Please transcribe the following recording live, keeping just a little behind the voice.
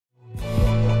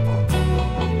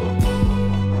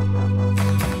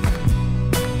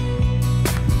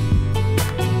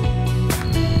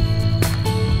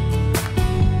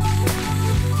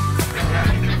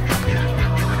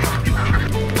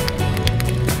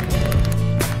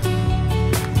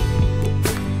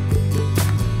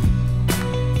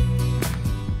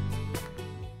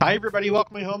Hi everybody,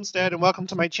 welcome to my homestead and welcome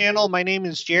to my channel. My name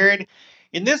is Jared.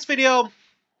 In this video,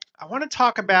 I want to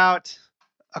talk about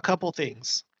a couple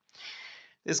things.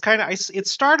 It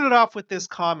started off with this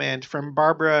comment from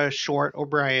Barbara Short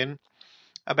O'Brien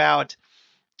about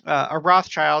a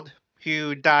Rothschild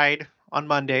who died on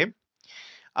Monday,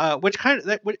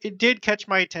 it did catch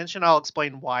my attention. I'll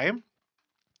explain why.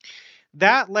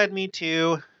 That led me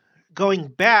to going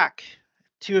back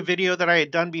to a video that I had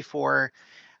done before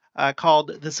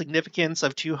called The Significance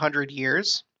of 200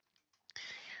 Years.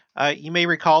 You may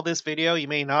recall this video, you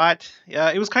may not.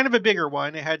 It was kind of a bigger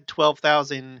one. It had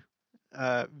 12,000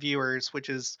 viewers, which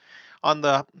is on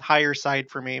the higher side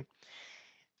for me.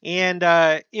 And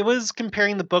it was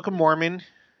comparing the Book of Mormon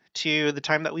to the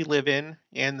time that we live in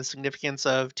and the significance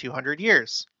of 200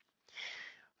 years.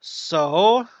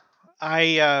 So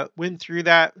I went through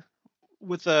that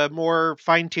with a more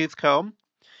fine-tooth comb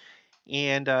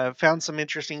and found some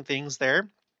interesting things there.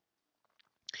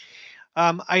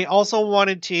 I also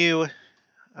wanted to,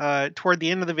 toward the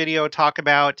end of the video, talk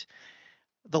about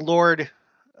the Lord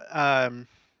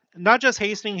not just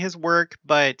hastening his work,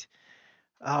 but,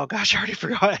 oh gosh, I already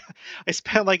forgot. I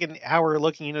spent like an hour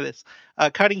looking into this,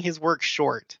 cutting his work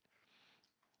short.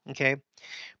 Okay,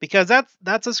 because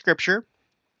that's a scripture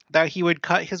that he would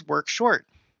cut his work short.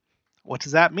 What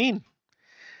does that mean?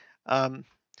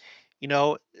 You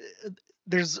know,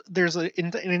 there's an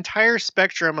entire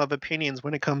spectrum of opinions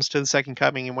when it comes to the second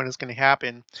coming and when it's going to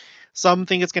happen. Some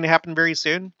think it's going to happen very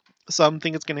soon. Some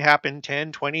think it's going to happen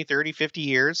 10, 20, 30, 50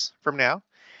 years from now.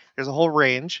 There's a whole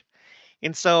range.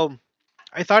 And so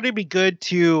I thought it'd be good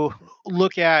to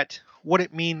look at what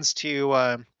it means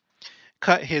to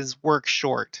cut his work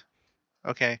short.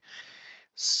 Okay.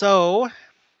 So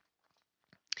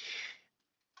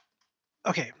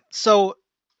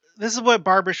this is what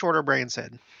Barbara Shorter Brain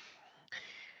said.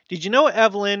 Did you know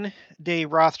Evelyn de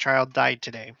Rothschild died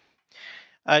today?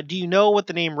 Do you know what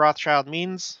the name Rothschild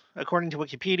means? According to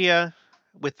Wikipedia,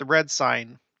 with the red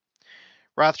sign.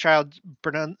 Rothschild,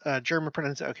 German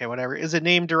pronunciation, okay, whatever, is a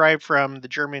name derived from the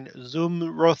German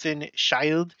zum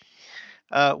Rothschild,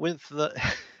 with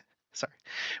the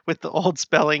with the old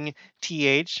spelling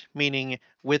th, meaning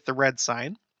with the red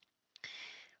sign.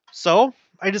 So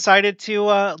I decided to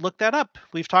look that up.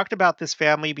 We've talked about this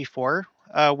family before.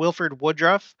 Wilford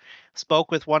Woodruff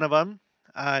spoke with one of them,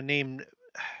 named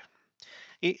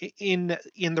in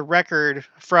the record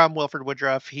from Wilford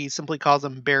Woodruff. He simply calls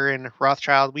him Baron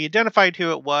Rothschild. We identified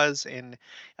who it was, and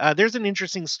there's an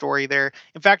interesting story there.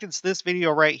 In fact, it's this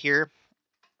video right here.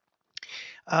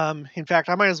 In fact,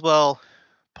 I might as well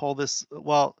pull this.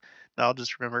 Well, no, I'll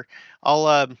just remember.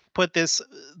 I'll put the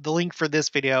link for this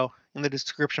video in the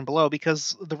description below,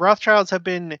 because the Rothschilds have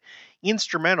been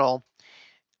instrumental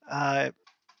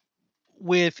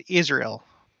with Israel.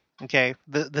 Okay,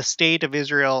 the state of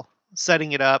Israel,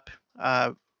 setting it up,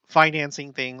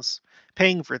 financing things,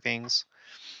 paying for things.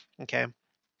 Okay,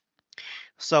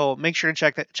 so make sure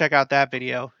to check out that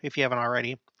video if you haven't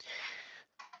already.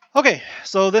 Okay,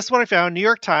 so this is what I found. New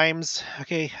York Times.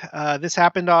 Okay, this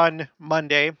happened on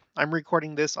Monday. I'm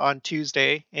recording this on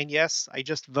Tuesday, and yes, I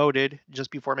just voted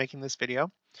just before making this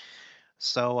video.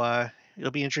 So it'll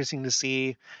be interesting to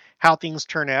see how things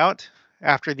turn out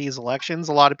after these elections.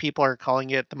 A lot of people are calling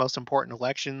it the most important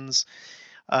elections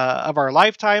of our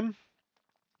lifetime.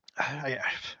 I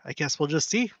guess we'll just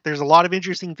see. There's a lot of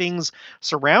interesting things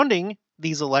surrounding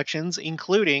these elections,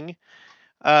 including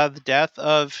the death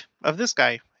of this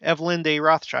guy, Evelyn de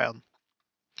Rothschild.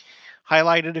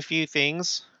 Highlighted a few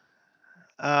things.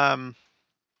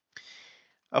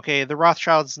 Okay, the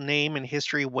Rothschild's name and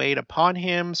history weighed upon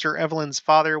him. Sir Evelyn's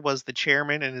father was the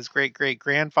chairman, and his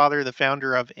great-great-grandfather the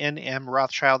founder of N.M.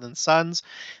 Rothschild and Sons,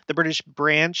 the British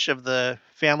branch of the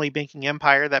family banking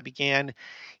empire that began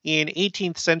in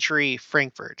 18th century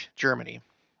Frankfurt, Germany.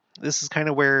 This is kind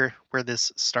of where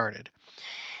this started.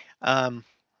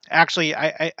 Actually,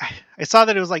 I saw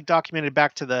that it was like documented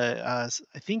back to the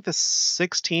I think the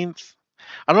 16th.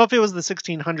 I don't know if it was the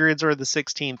 1600s or the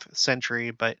 16th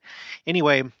century, but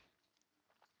anyway.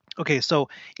 Okay, so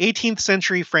 18th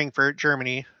century Frankfurt,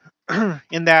 Germany,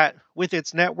 in that with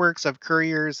its networks of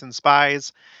couriers and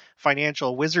spies,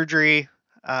 financial wizardry,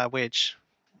 which,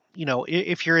 you know,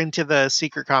 if you're into the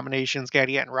secret combinations,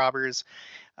 Gadiat and robbers,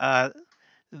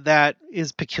 that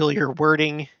is peculiar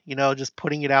wording, you know, just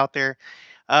putting it out there.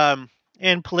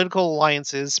 And political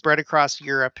alliances spread across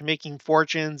Europe, making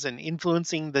fortunes and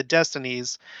influencing the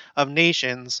destinies of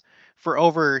nations for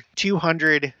over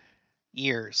 200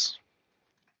 years.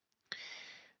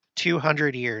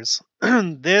 200 years.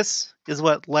 This is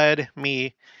what led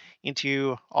me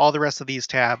into all the rest of these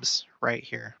tabs right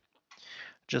here.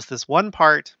 Just this one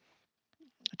part,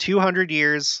 200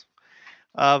 years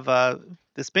of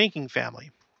this banking family.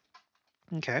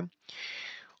 Okay,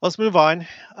 let's move on.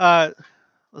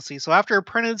 Let's see. So after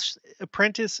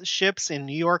apprenticeships in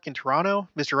New York and Toronto,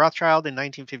 Mr. Rothschild in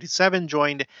 1957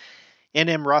 joined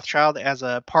N.M. Rothschild as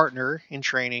a partner in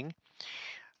training.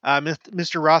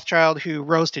 Mr. Rothschild, who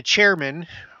rose to chairman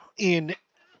in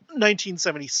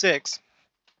 1976,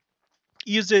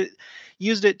 used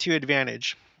it to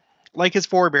advantage. Like his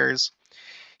forebears,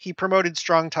 he promoted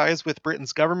strong ties with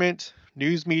Britain's government,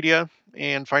 news media,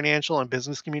 and financial and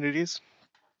business communities.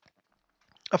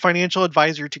 A financial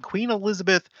advisor to Queen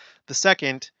Elizabeth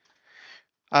II,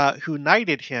 who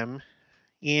knighted him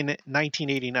in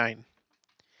 1989.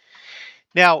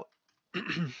 Now,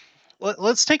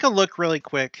 let's take a look really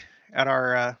quick at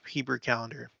our Hebrew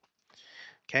calendar.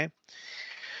 Okay.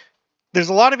 There's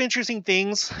a lot of interesting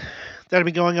things that have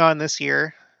been going on this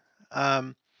year.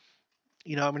 I'm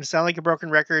going to sound like a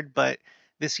broken record, but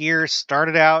this year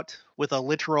started out with a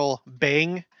literal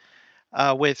bang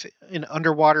with an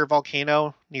underwater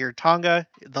volcano near Tonga,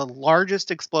 the largest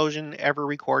explosion ever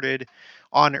recorded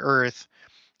on Earth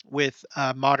with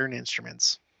modern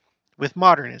instruments.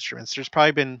 There's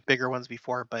probably been bigger ones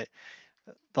before, but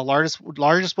the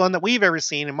largest one that we've ever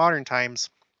seen in modern times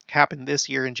happened this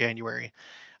year in January,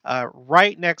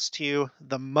 right next to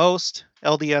the most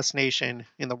LDS nation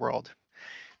in the world.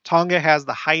 Tonga has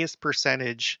the highest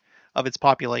percentage of its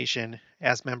population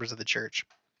as members of the church.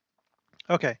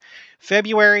 Okay,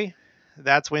 February,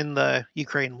 that's when the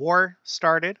Ukraine war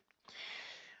started.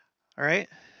 All right,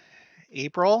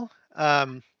 April,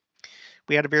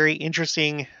 we had a very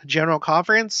interesting general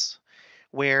conference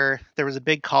where there was a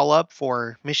big call up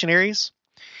for missionaries.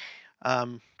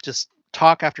 Just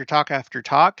talk after talk after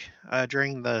talk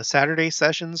during the Saturday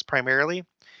sessions primarily.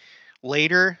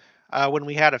 Later, when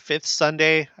we had a fifth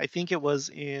Sunday, I think it was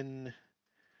in,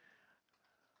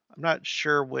 I'm not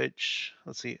sure which,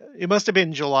 let's see, it must have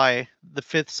been July, the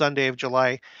fifth Sunday of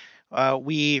July.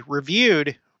 We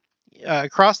reviewed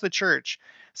across the church,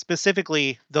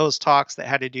 specifically those talks that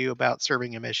had to do about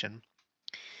serving a mission.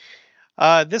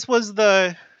 This was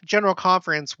the general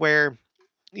conference where,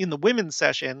 in the women's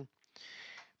session,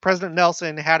 President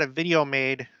Nelson had a video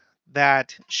made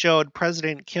that showed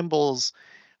President Kimball's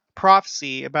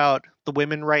prophecy about the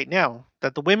women right now,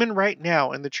 that the women right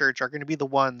now in the church are going to be the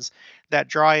ones that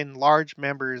draw in large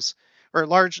numbers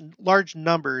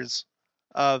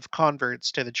of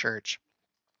converts to the church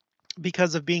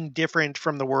because of being different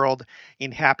from the world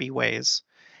in happy ways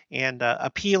and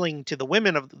appealing to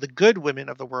the good women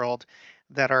of the world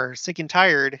that are sick and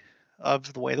tired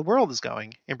of the way the world is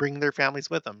going and bringing their families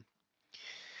with them.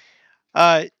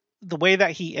 The way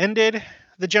that he ended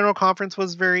the general conference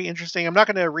was very interesting. I'm not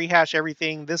going to rehash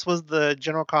everything. This was the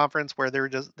general conference where there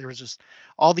was just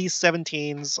all these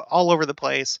 17s all over the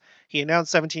place. He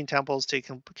announced 17 temples to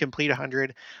complete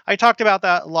 100. I talked about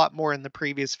that a lot more in the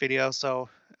previous video, so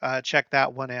check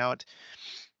that one out.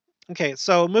 Okay,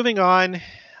 so moving on.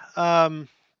 There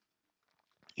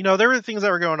were things that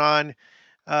were going on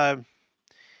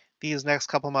these next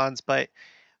couple months, but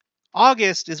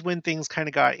August is when things kind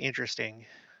of got interesting.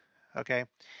 Okay.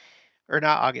 Or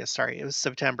not August, sorry, it was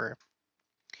September.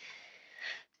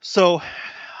 So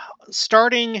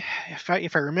starting,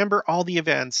 if I remember all the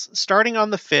events, starting on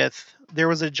the 5th, there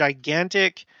was a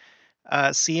gigantic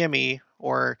CME,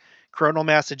 or coronal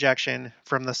mass ejection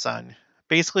from the sun.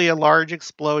 Basically a large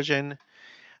explosion.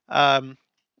 It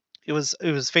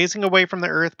was facing away from the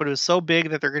Earth, but it was so big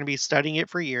that they're going to be studying it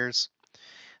for years.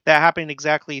 That happened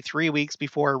exactly 3 weeks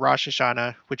before Rosh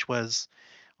Hashanah, which was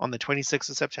on the 26th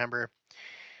of September.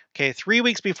 Okay, 3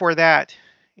 weeks before that,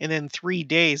 and then 3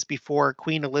 days before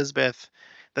Queen Elizabeth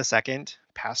II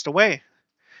passed away,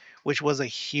 which was a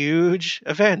huge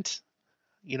event.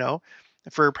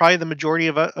 For probably the majority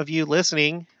of you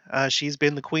listening, she's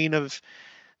been the Queen of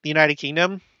the United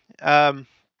Kingdom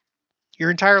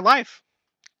your entire life,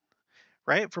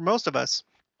 right? For most of us.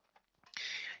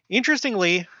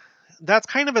 Interestingly, that's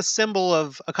kind of a symbol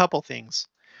of a couple things.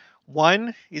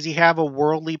 One is you have a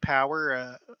worldly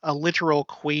power, a literal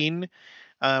queen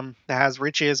that has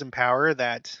riches and power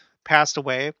that passed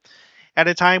away at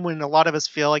a time when a lot of us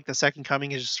feel like the second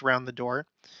coming is just around the door.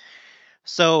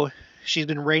 So she's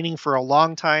been reigning for a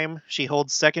long time. She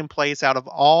holds second place out of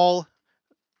all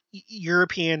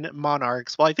European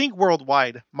monarchs. Well, I think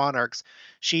worldwide monarchs.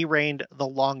 She reigned the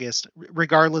longest,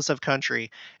 regardless of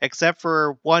country, except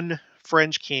for one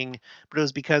French king, but it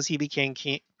was because he became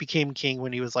king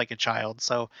when he was like a child.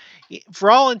 So for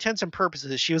all intents and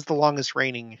purposes, she was the longest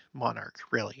reigning monarch,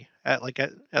 really,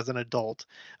 as an adult,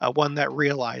 one that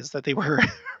realized that they were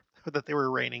that they were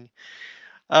reigning.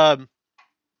 Um,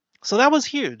 so that was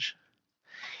huge.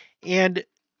 And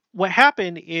what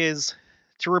happened is,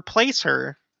 to replace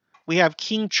her, we have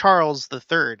King Charles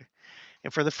III.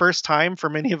 And for the first time for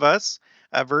many of us,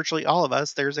 virtually all of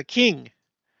us, there's a king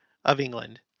of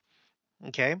England.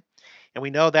 Okay. And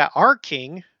we know that our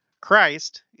king,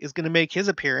 Christ, is going to make his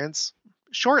appearance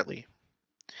shortly.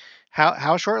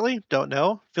 How shortly? Don't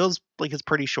know. Feels like it's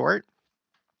pretty short.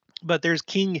 But there's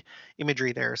king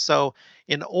imagery there. So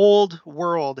an old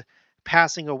world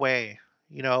passing away,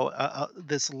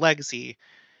 this legacy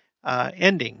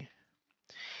ending.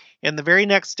 And the very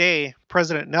next day,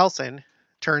 President Nelson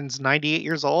turns 98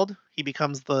 years old. He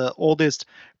becomes the oldest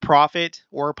prophet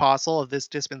or apostle of this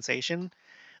dispensation,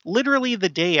 literally the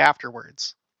day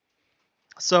afterwards.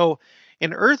 So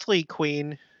an earthly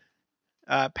queen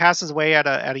passes away at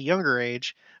a younger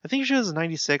age. I think she was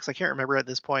 96. I can't remember at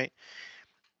this point.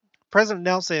 President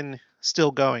Nelson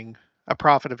still going, a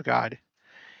prophet of God,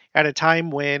 at a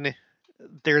time when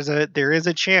there is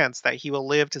a chance that he will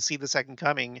live to see the second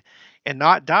coming and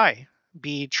not die,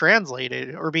 be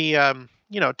translated, or be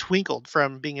twinkled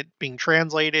from being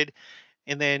translated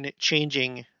and then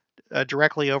changing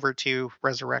directly over to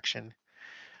resurrection.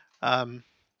 Um,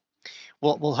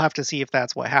 we'll have to see if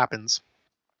that's what happens.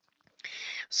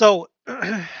 So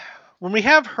when we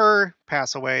have her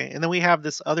pass away, and then we have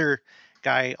this other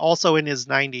guy also in his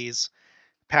 90s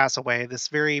pass away, this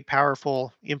very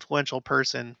powerful, influential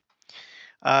person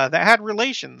that had had a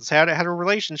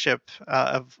relationship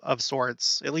of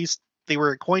sorts. At least they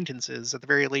were acquaintances, at the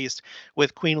very least,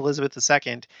 with Queen Elizabeth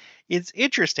II. It's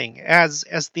interesting as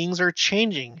things are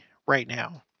changing right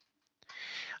now.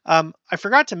 I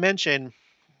forgot to mention,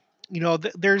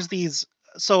 there's these.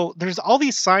 So there's all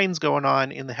these signs going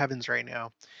on in the heavens right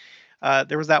now.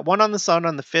 There was that one on the sun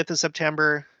on the 5th of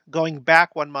September, going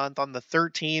back 1 month on the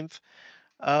 13th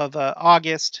of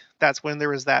August. That's when there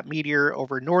was that meteor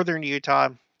over northern Utah,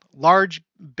 large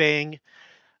bang,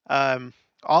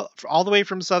 all the way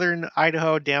from southern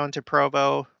Idaho down to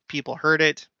Provo. People heard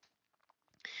it.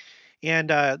 And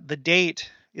the date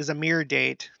is a mere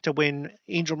date to when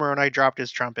Angel Moroni dropped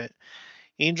his trumpet.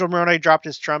 Angel Moroni dropped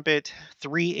his trumpet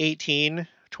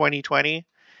 3/18/2020,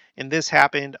 and this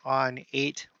happened on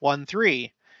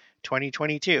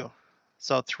 8/13/2022.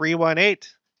 So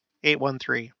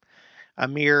 3/18/813, a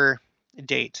mere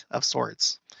date of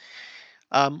sorts.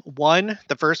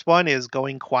 The first one is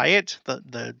going quiet.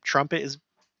 The trumpet is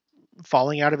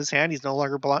falling out of his hand. He's no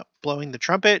longer blowing the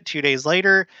trumpet. 2 days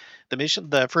later,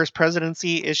 the first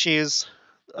presidency issues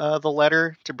the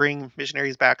letter to bring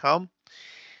missionaries back home.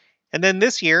 And then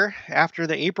this year, after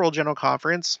the April General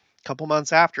Conference, a couple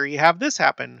months after, you have this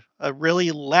happen, a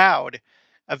really loud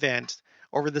event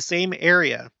over the same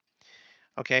area.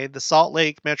 Okay, the Salt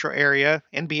Lake metro area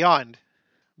and beyond.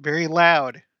 Very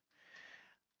loud.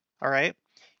 All right.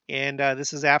 And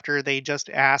this is after they just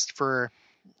asked for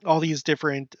all these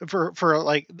different, for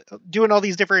like doing all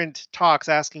these different talks,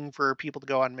 asking for people to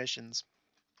go on missions.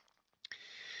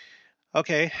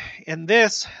 Okay. And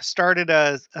this started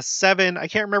a 7, I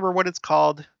can't remember what it's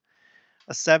called,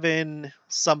 a 7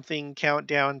 something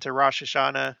countdown to Rosh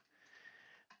Hashanah,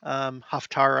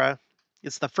 Haftarah.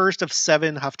 It's the first of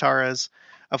 7 Haftarahs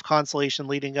of consolation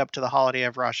leading up to the holiday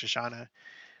of Rosh Hashanah.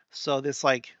 So this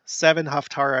 7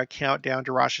 Haftarah countdown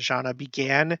to Rosh Hashanah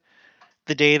began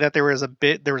the day that there was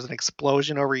an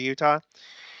explosion over Utah.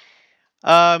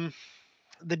 The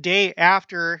day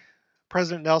after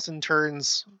President Nelson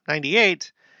turns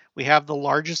 98, we have the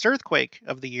largest earthquake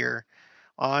of the year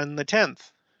on the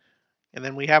 10th. And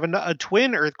then we have a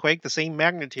twin earthquake, the same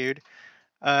magnitude,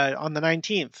 on the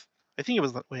 19th. I think it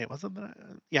was, was it?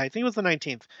 Yeah, I think it was the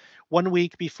 19th, 1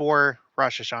 week before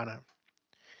Rosh Hashanah.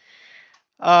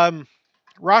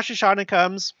 Rosh Hashanah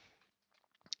comes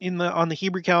on the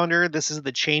Hebrew calendar. This is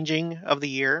the changing of the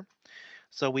year.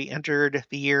 So we entered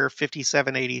the year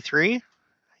 5783,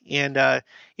 and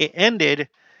it ended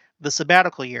the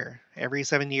sabbatical year. Every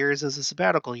 7 years is a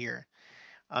sabbatical year.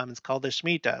 It's called the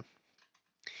Shemitah.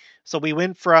 So we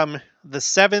went from the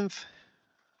seventh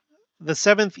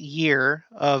year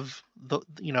of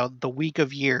the week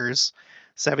of years,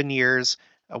 7 years,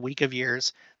 a week of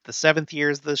years. The 7th year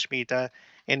is the Shemitah,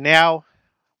 and now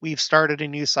we've started a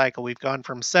new cycle. We've gone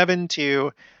from 7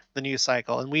 to the new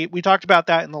cycle, and we talked about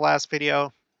that in the last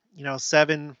video.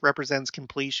 7 represents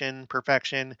completion,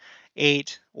 perfection.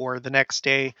 8, or the next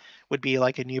day, would be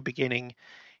like a new beginning.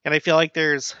 And I feel like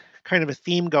there's kind of a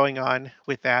theme going on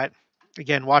with that.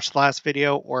 Again, watch the last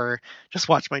video or just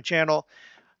watch my channel.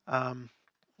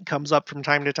 Comes up from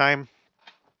time to time.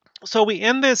 So we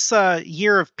end this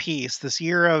year of peace, this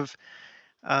year of,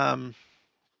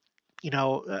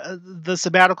 the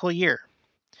sabbatical year.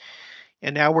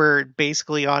 And now we're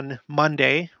basically on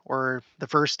Monday, or the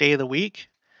first day of the week.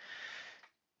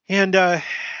 And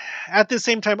at the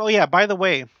same time, oh yeah, by the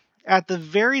way, at the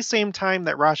very same time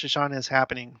that Rosh Hashanah is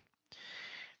happening,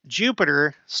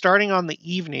 Jupiter, starting on the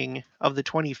evening of the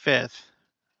 25th,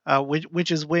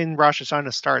 which is when Rosh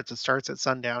Hashanah starts. It starts at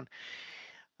sundown.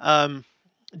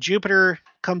 Jupiter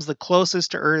comes the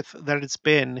closest to Earth that it's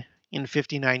been in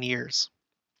 59 years.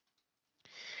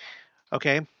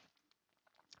 Okay.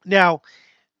 Now,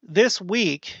 this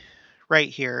week right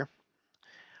here,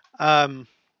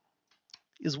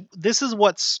 this is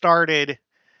what started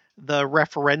the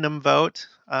referendum vote.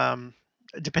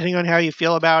 Depending on how you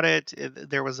feel about it,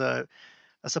 there was a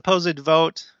supposed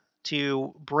vote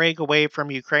to break away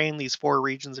from Ukraine, these 4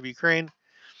 regions of Ukraine.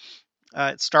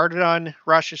 It started on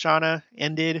Rosh Hashanah,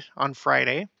 ended on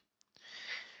Friday.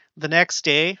 The next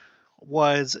day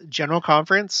was General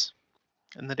Conference,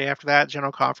 and the day after that,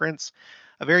 General Conference,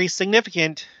 a very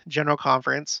significant General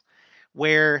Conference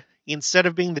where instead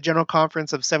of being the General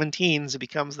Conference of 17s, it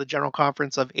becomes the General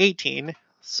Conference of 18.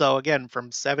 So again,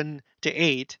 from 7 to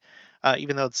 8,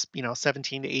 even though it's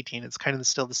 17 to 18, it's kind of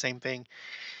still the same thing.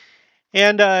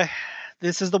 And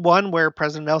this is the one where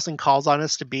President Nelson calls on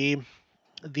us to be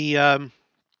the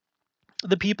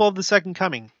people of the Second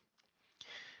Coming.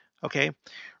 Okay,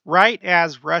 right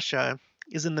as Russia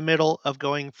is in the middle of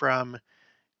going from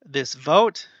this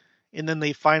vote, and then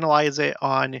they finalize it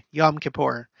on Yom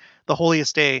Kippur, the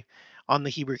holiest day on the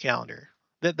Hebrew calendar.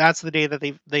 That's the day that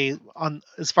they on,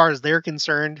 as far as they're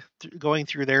concerned, going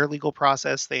through their legal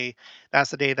process,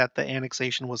 that's the day that the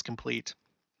annexation was complete.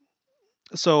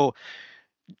 So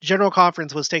General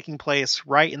Conference was taking place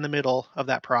right in the middle of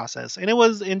that process,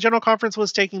 and General Conference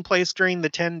was taking place during the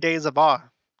 10 days of awe.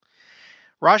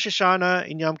 Rosh Hashanah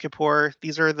and Yom Kippur,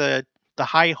 these are the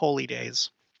high holy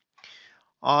days.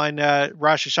 On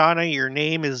Rosh Hashanah, your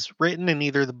name is written in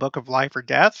either the book of life or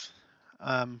death,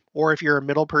 or if you're a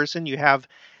middle person, you have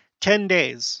 10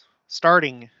 days,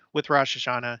 starting with Rosh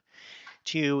Hashanah,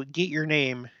 to get your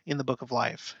name in the book of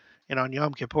life. And on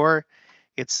Yom Kippur,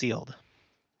 it's sealed.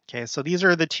 Okay, so these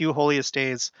are the 2 holiest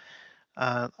days.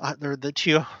 They're the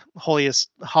 2 holiest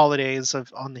holidays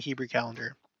on the Hebrew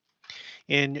calendar.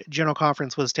 And General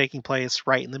Conference was taking place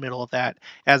right in the middle of that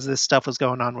as this stuff was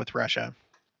going on with Russia.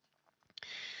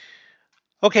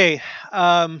 Okay,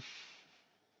 a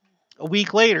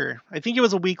week later, I think it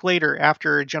was a week later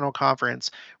after General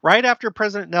Conference, right after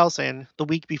President Nelson, the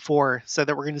week before, said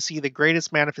that we're going to see the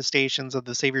greatest manifestations of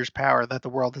the Savior's power that the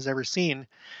world has ever seen.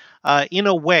 In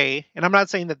a way, and I'm not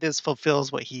saying that this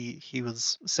fulfills what he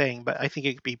was saying, but I think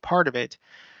it could be part of it.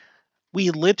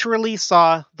 We literally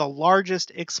saw the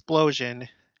largest explosion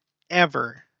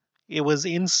ever. It was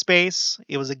in space.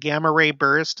 It was a gamma ray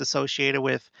burst associated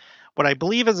with what I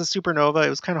believe is a supernova. It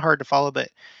was kind of hard to follow, but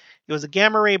it was a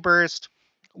gamma ray burst,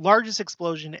 largest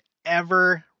explosion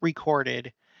ever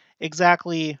recorded.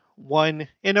 Exactly one,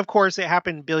 and of course it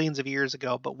happened billions of years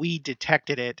ago, but we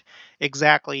detected it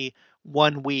exactly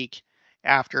 1 week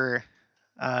after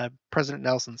President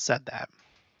Nelson said that.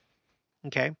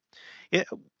 Okay.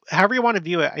 However you want to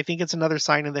view it, I think it's another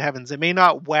sign in the heavens. It may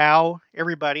not wow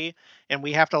everybody, and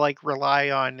we have to rely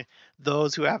on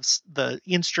those who have the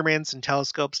instruments and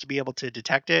telescopes to be able to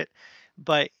detect it,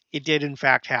 but it did in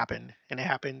fact happen, and it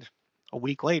happened a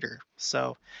week later.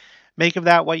 So make of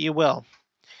that what you will.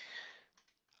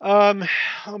 Oh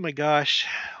my gosh,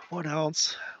 what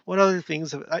else? What other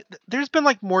things? There's been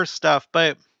more stuff,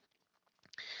 but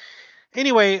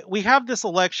anyway, we have this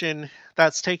election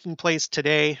that's taking place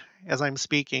today as I'm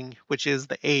speaking, which is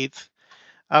the 8th,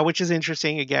 which is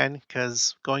interesting again,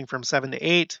 because going from 7 to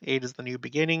 8, 8 is the new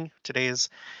beginning. Today is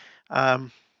what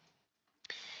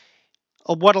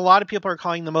a lot of people are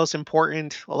calling the most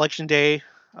important election day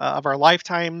of our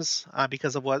lifetimes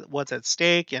because of what's at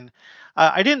stake. And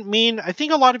I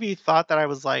think a lot of you thought that I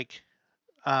was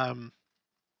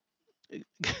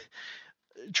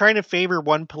trying to favor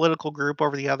one political group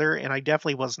over the other, and I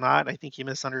definitely was not. I think you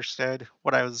misunderstood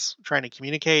what I was trying to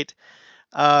communicate.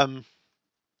 It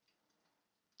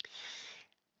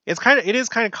is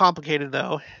kind of complicated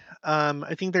though.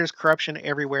 I think there's corruption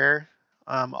everywhere,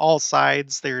 all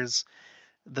sides. There's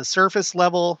the surface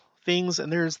level things,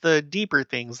 and there's the deeper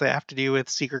things that have to do with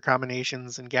secret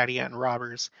combinations and Gadiat and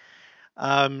robbers.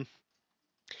 I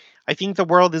think the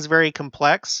world is very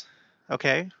complex.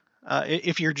 Okay,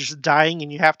 if you're just dying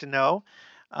and you have to know,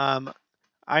 I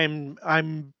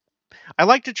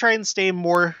like to try and stay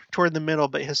more toward the middle,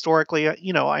 but historically,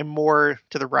 I'm more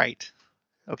to the right.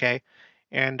 Okay,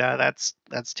 and that's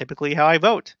typically how I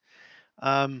vote.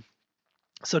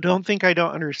 So don't think I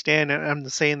don't understand. And I'm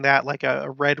saying that like a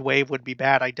red wave would be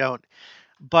bad. I don't.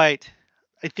 But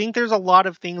I think there's a lot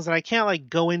of things, and I can't like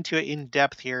go into it in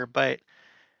depth here, but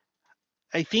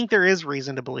I think there is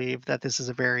reason to believe that this is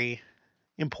a very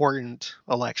important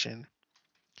election.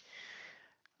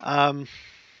 Um,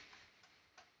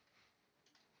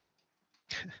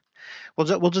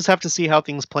 we'll just have to see how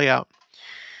things play out.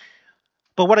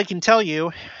 But what I can tell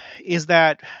you is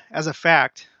that, as a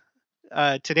fact,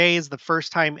 today is the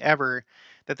first time ever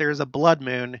that there is a blood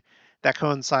moon that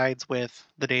coincides with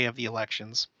the day of the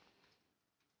elections.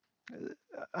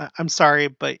 I'm sorry,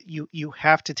 but you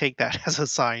have to take that as a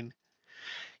sign.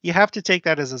 You have to take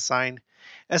that as a sign,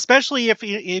 especially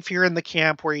if you're in the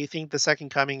camp where you think the second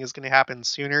coming is going to happen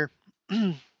sooner,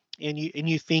 and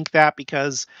you think that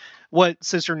because what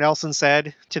Sister Nelson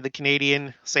said to the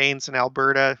Canadian saints in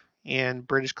Alberta and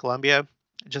British Columbia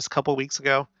just a couple weeks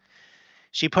ago.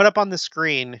 She put up on the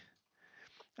screen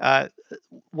uh,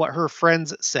 what her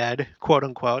friends said, quote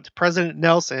unquote. President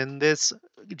Nelson, this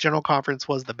general conference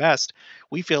was the best.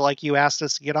 We feel like you asked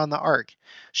us to get on the ark.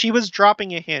 She was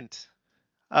dropping a hint,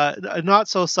 a not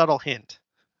so subtle hint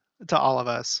to all of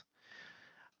us.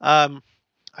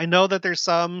 I know that there's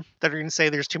some that are going to say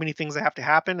there's too many things that have to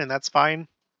happen, and that's fine.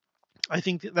 I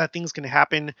think that things can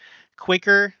happen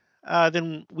quicker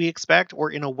than we expect,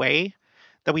 or in a way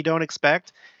that we don't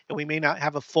expect, and we may not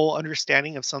have a full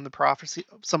understanding of some of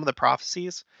the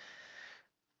prophecies,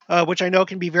 which I know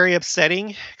can be very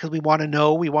upsetting because we want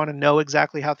to know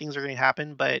exactly how things are going to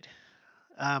happen. But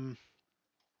um,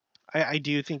 I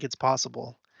do think it's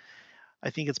possible. I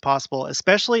think it's possible,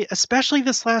 especially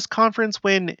this last conference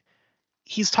when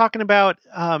he's talking about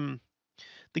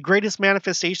the greatest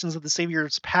manifestations of the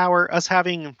Savior's power, us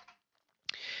having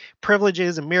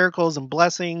privileges and miracles and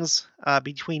blessings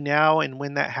between now and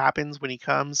when that happens, when he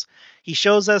comes. He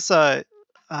shows us a,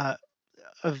 a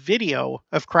video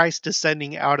of Christ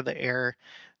descending out of the air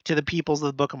to the peoples of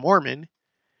the Book of Mormon,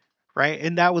 right?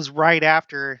 And that was right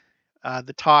after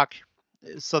the talk.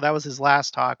 So that was his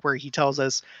last talk where he tells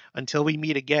us, until we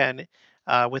meet again,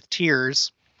 with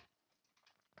tears.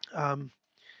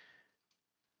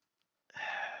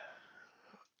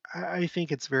 I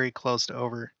think it's very close to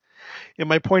over. And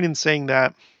my point in saying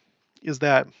that is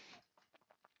that,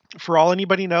 for all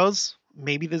anybody knows,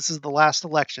 maybe this is the last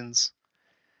elections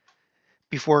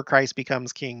before Christ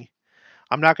becomes king.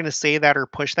 I'm not going to say that or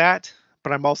push that,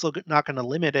 but I'm also not going to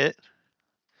limit it.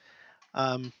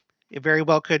 It very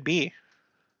well could be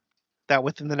that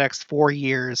within the next 4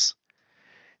 years,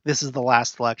 this is the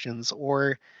last elections.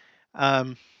 Or,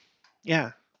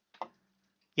 yeah.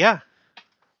 Yeah.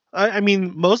 I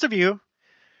mean, most of you,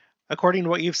 according to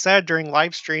what you've said during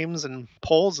live streams and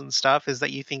polls and stuff, is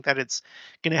that you think that it's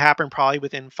going to happen probably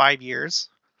within 5 years.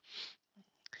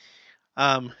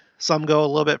 Some go a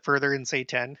little bit further and say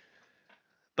 10.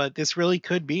 But this really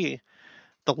could be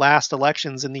the last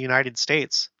elections in the United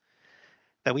States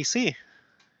that we see.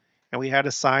 And we had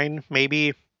a sign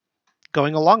maybe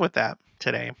going along with that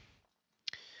today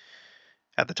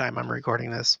at the time I'm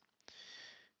recording this.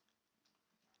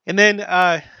 And then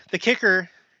the kicker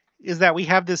is that we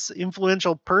have this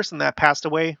influential person that passed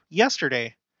away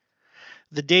yesterday,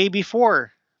 the day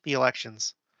before the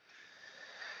elections.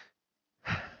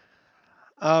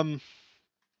 Let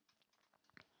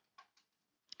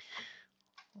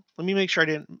me make sure I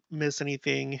didn't miss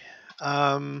anything.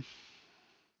 Queen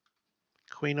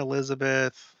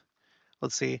Elizabeth.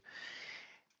 Let's see.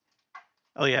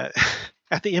 Oh, yeah.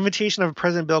 At the invitation of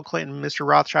President Bill Clinton, Mr.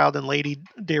 Rothschild and Lady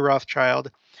de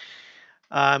Rothschild,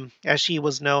 as she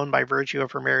was known by virtue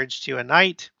of her marriage to a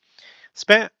knight,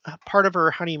 spent part of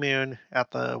her honeymoon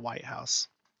at the White House.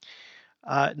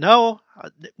 No,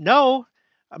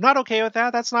 I'm not okay with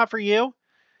that. That's not for you.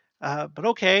 But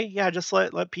okay, yeah, just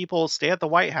let people stay at the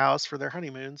White House for their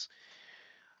honeymoons.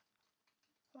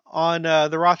 On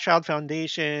the Rothschild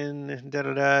Foundation,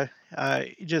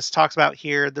 it just talks about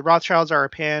here, the Rothschilds are a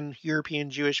pan-European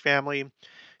Jewish family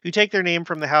who take their name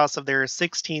from the house of their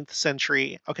 16th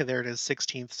century, okay, there it is,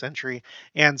 16th century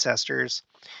ancestors.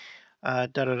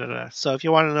 So if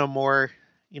you want to know more,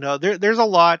 there's a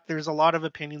lot of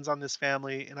opinions on this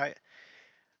family, and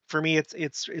for me,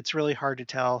 it's really hard to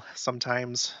tell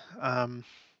sometimes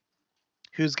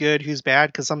who's good, who's bad,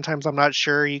 because sometimes I'm not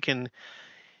sure you can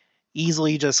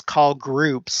easily just call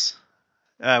groups,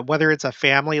 whether it's a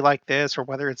family like this or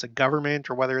whether it's a government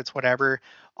or whether it's whatever,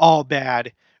 all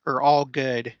bad or all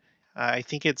good. I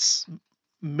think it's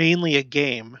mainly a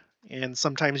game, and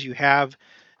sometimes you have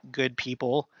good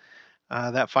people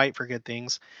that fight for good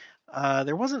things.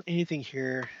 There wasn't anything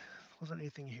here.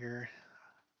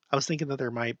 I was thinking that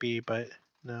there might be, but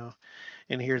no.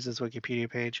 And here's his Wikipedia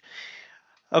page.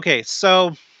 Okay,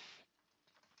 so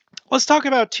let's talk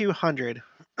about 200.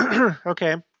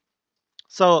 Okay,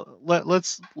 so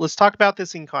let's talk about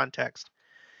this in context.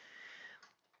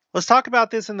 Let's talk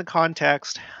about this in the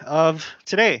context of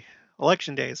today,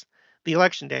 election days, the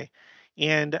election day,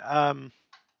 and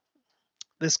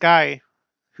this guy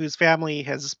whose family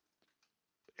has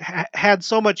had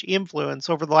so much influence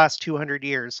over the last 200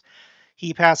 years.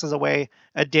 He passes away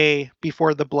a day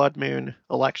before the blood moon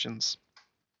elections.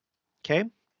 Okay,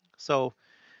 so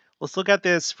let's look at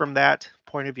this from that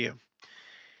point of view.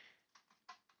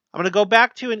 I'm going to go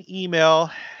back to an email.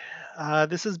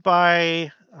 This is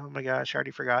by, oh my gosh, I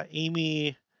already forgot. Amy,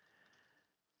 I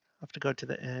have to go to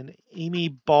the end. Amy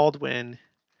Baldwin.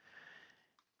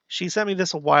 She sent me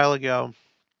this a while ago.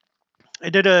 I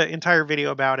did an entire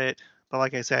video about it, but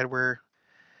like I said, we're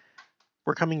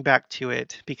coming back to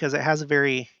it because it has a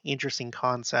very interesting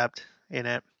concept in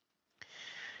it.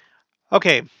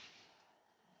 Okay,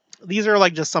 these are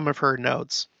like just some of her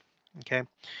notes. Okay,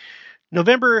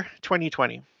 November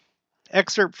 2020.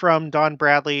 Excerpt from Don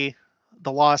Bradley,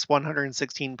 The Lost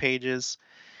 116 Pages.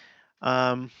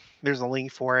 There's a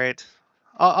link for it.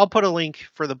 I'll put a link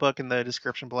for the book in the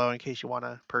description below in case you want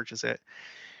to purchase it.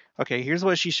 Okay, here's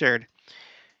what she shared.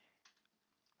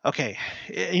 Okay,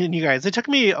 and you guys, it took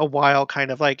me a while,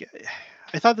 kind of like,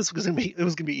 I thought this was gonna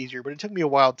be easier, but it took me a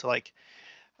while to like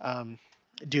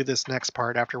do this next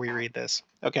part after we read this.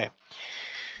 Okay,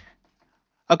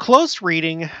 a close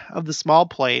reading of the small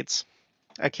plates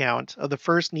account of the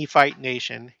first Nephite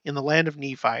nation in the land of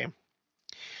Nephi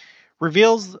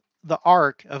reveals the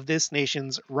arc of this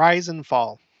nation's rise and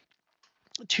fall.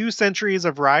 2 centuries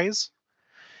of rise,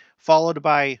 followed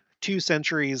by 2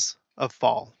 centuries of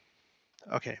fall.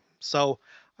 Okay, so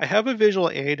I have a visual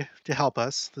aid to help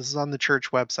us. This is on the church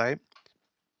website.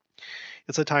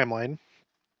 It's a timeline.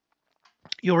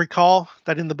 You'll recall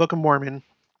that in the Book of Mormon,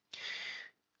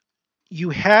 you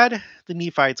had the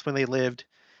Nephites when they lived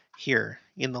here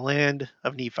in the land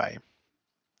of Nephi.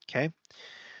 Okay,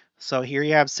 so here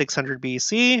you have 600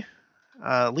 BC.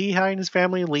 Lehi and his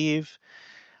family leave.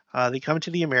 They come to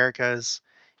the Americas,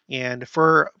 and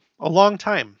for a long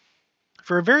time,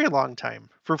 for a very long time,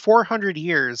 for 400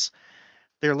 years,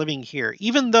 they're living here.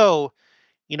 Even though,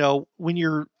 you know, when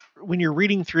you're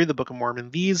reading through the Book of Mormon,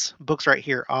 these books right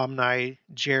here, Omni,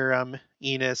 Jerem,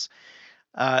 Enos,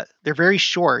 they're very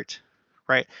short,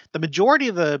 right? The majority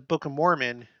of the Book of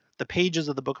Mormon, the pages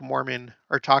of the Book of Mormon,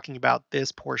 are talking about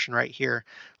this portion right here,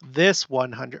 this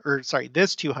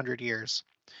 200 years,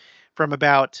 from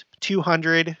about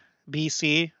 200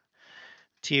 BC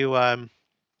to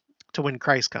when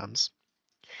Christ comes.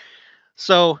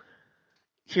 So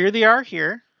here they are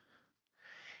here,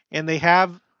 and they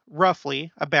have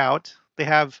roughly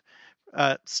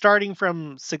starting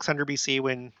from 600 BC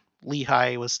when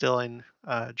Lehi was still in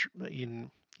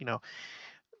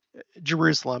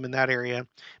Jerusalem, in that area,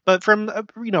 but from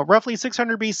roughly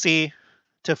 600 BC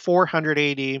to 400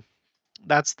 AD,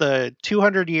 that's the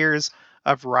 200 years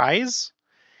of rise,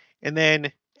 and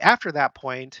then after that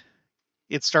point,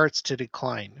 it starts to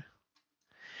decline.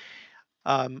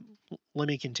 Let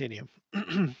me continue.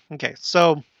 Okay,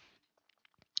 so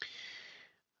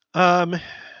okay,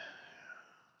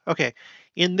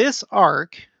 in this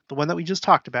arc, the one that we just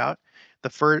talked about,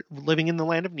 living in the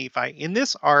land of Nephi, in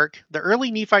this arc, the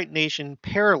early Nephite nation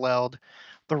paralleled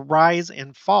the rise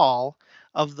and fall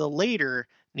of the later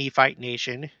Nephite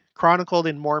nation, chronicled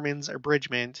in Mormon's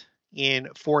abridgment in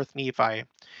 4th Nephi,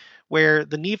 where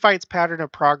the Nephites' pattern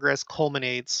of progress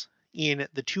culminates in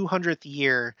the 200th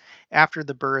year after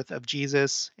the birth of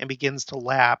Jesus and begins to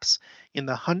lapse in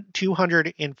the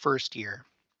 201st year.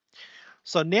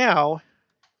 So now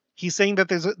he's saying that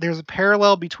there's a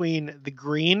parallel between the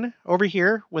green over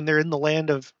here when they're in the land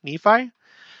of Nephi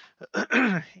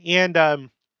and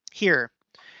here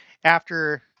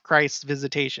after Christ's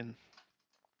visitation.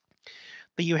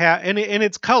 That you have, and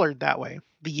it's colored that way.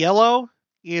 The yellow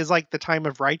is like the time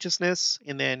of righteousness,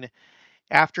 and then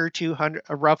after 200,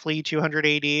 roughly 200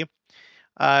 AD,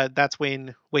 that's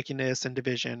when wickedness and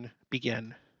division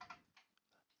begin.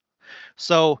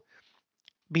 So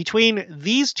between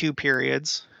these two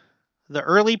periods, the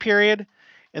early period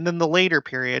and then the later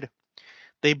period,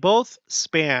 they both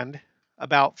spanned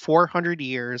about 400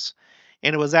 years,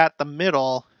 and it was at the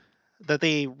middle that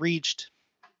they reached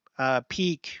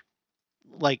peak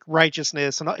like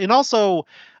righteousness and also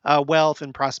wealth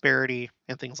and prosperity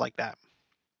and things like that.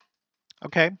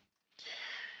 Okay.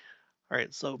 All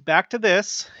right, so back to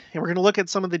this, and we're going to look at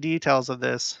some of the details of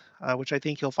this, which I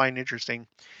think you'll find interesting.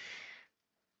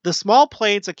 The small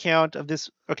plates account of this,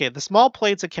 the small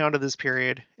plates account of this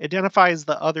period identifies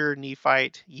the other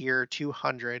Nephite year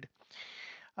 200.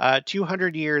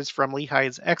 200 years from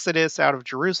Lehi's exodus out of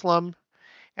Jerusalem,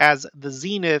 as the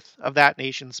zenith of that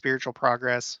nation's spiritual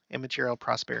progress and material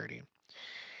prosperity.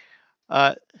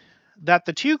 That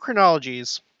the two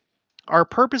chronologies are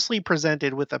purposely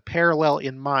presented with a parallel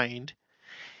in mind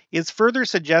is further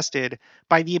suggested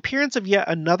by the appearance of yet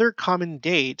another common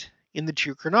date in the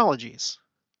two chronologies.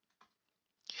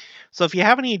 So if you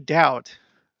have any doubt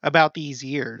about these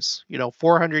years,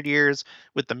 400 years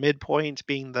with the midpoint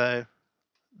being the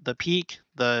peak,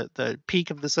 the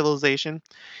peak of the civilization,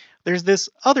 there's this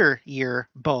other year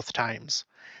both times,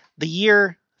 the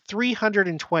year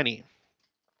 320.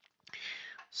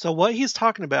 So what he's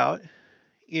talking about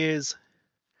is,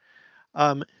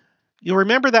 you'll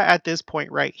remember that at this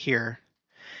point right here,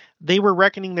 they were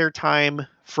reckoning their time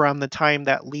from the time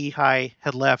that Lehi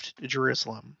had left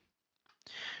Jerusalem.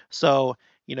 So,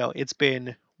 it's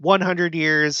been 100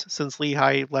 years since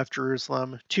Lehi left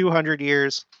Jerusalem, 200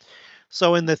 years.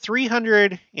 So in the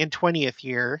 320th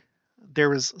year, there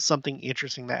was something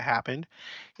interesting that happened.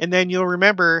 And then you'll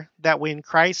remember that when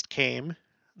Christ came,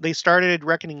 they started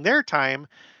reckoning their time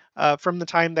from the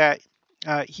time that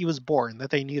he was born, that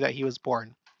they knew that he was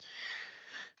born.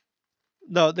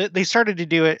 No, they started to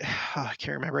do it. Oh, I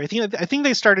can't remember. I think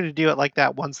they started to do it like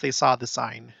that once they saw the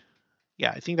sign.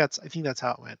 Yeah, I think that's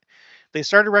how it went. They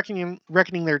started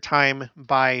reckoning their time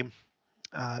by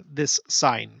this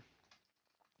sign.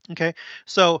 Okay,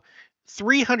 so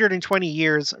 320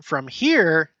 years from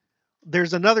here,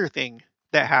 there's another thing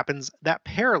that happens that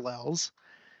parallels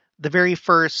the very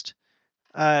first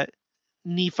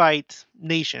Nephite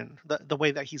nation, the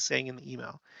way that he's saying in the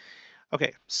email.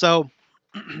 Okay, so,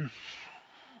 and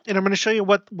I'm going to show you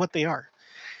what they are.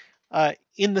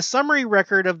 In the summary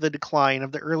record of the decline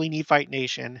of the early Nephite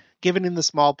nation, given in the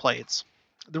small plates,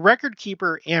 the record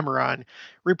keeper Ammoron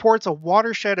reports a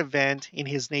watershed event in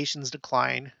his nation's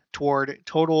decline toward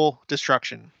total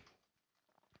destruction.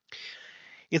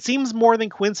 It seems more than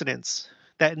coincidence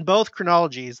that in both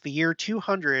chronologies, the year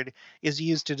 200 is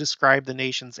used to describe the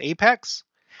nation's apex,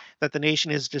 that the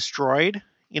nation is destroyed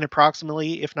in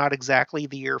approximately, if not exactly,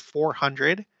 the year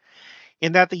 400,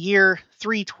 and that the year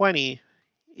 320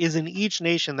 is in each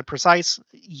nation the precise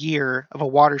year of a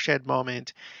watershed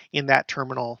moment in that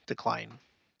terminal decline.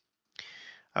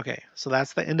 Okay, so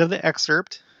that's the end of the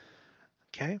excerpt.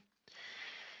 Okay.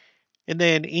 And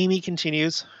then Amy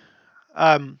continues.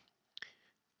 Well,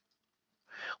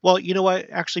 you know what?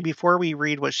 Actually, before we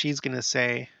read what she's going to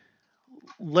say,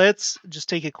 let's just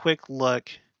take a quick look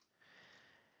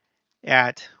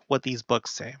at what these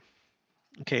books say.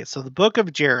 Okay, so the book of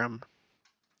Jerem.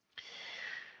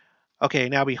 Okay,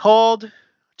 now behold,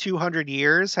 200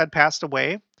 years had passed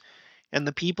away, and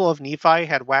the people of Nephi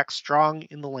had waxed strong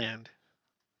in the land.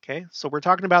 Okay, so we're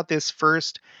talking about this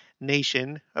first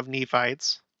nation of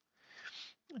Nephites.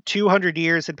 200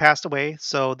 years had passed away,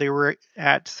 so they were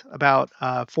at about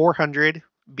 400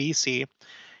 BC,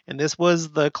 and this was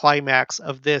the climax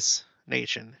of this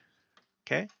nation.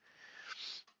 Okay,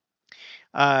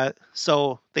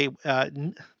 so the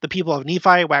people of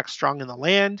Nephi waxed strong in the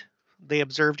land. They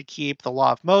observed to keep the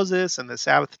law of Moses and the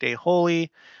Sabbath day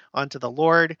holy unto the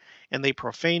Lord, and they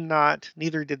profaned not,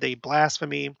 neither did they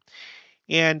blaspheme.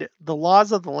 And the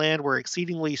laws of the land were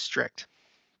exceedingly strict.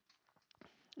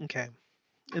 Okay.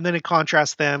 And then it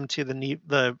contrasts them to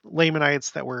the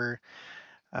Lamanites that were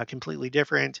completely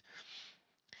different.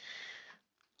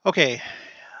 Okay.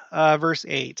 Verse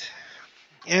 8.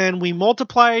 And we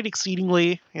multiplied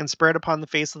exceedingly and spread upon the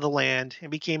face of the land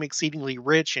and became exceedingly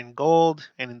rich in gold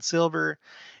and in silver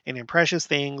and in precious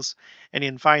things and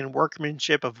in fine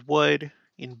workmanship of wood,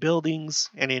 in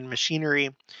buildings and in machinery,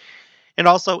 and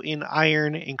also in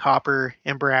iron and copper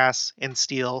and brass and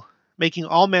steel, making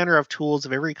all manner of tools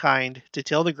of every kind to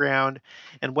till the ground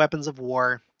and weapons of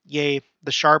war, yea,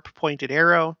 the sharp pointed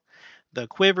arrow, the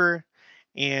quiver,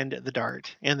 and the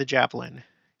dart, and the javelin,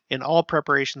 in all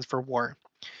preparations for war.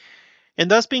 And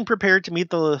thus being prepared to meet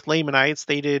the Lamanites,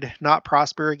 they did not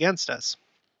prosper against us.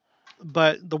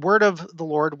 But the word of the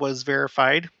Lord was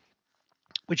verified,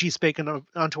 which he spake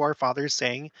unto our fathers,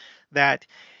 saying, that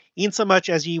insomuch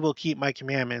as ye will keep my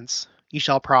commandments, ye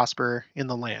shall prosper in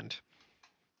the land.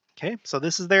 Okay, so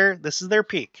this is their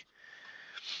peak.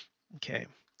 Okay,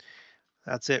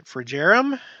 that's it for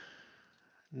Jerem.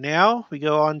 Now we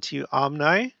go on to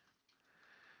Omni.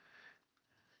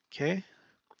 Okay,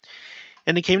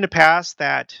 and it came to pass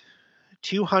that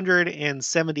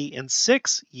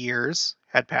 276 years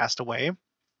had passed away,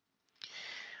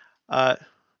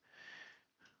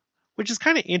 which is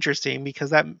kind of interesting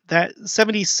because that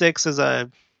 76 is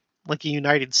like a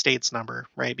United States number,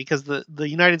 right? Because the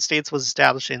United States was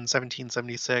established in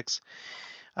 1776,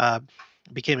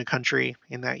 became a country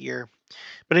in that year.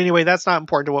 But anyway, that's not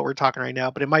important to what we're talking right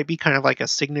now, but it might be kind of like a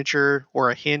signature or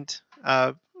a hint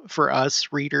for us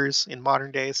readers in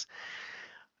modern days.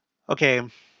 Okay.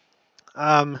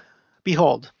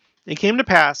 Behold, it came to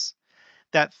pass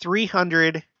that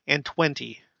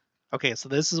 320. Okay, so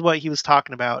this is what he was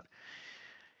talking about.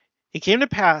 It came to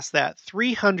pass that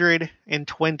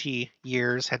 320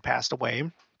 years had passed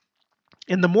away,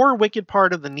 and the more wicked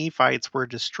part of the Nephites were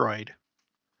destroyed.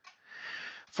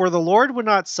 For the Lord would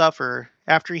not suffer,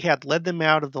 after he had led them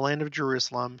out of the land of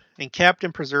Jerusalem, and kept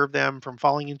and preserved them from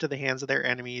falling into the hands of their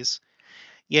enemies.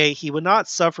 Yea, he would not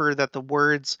suffer that the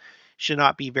words should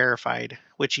not be verified,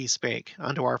 which he spake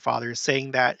unto our fathers,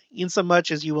 saying that,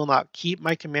 insomuch as you will not keep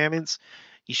my commandments,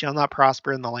 ye shall not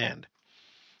prosper in the land.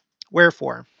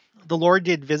 Wherefore, the Lord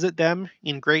did visit them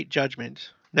in great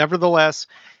judgment. Nevertheless,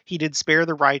 he did spare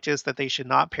the righteous, that they should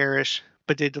not perish,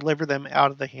 but did deliver them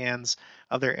out of the hands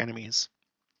of their enemies.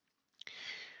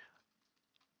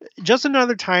 Just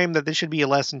another time that this should be a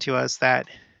lesson to us that,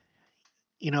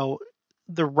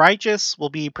 the righteous will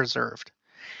be preserved.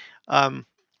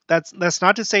 That's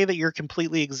not to say that you're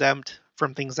completely exempt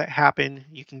from things that happen.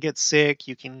 You can get sick,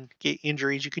 you can get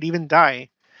injuries, you could even die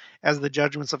as the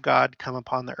judgments of God come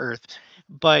upon the earth.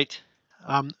 But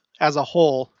as a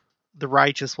whole, the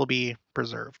righteous will be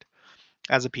preserved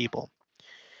as a people.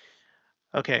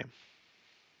 Okay.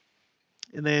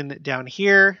 And then down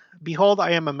here, behold,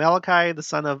 I am Amaleki, the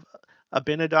son of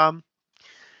Abinadab.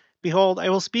 Behold, I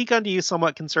will speak unto you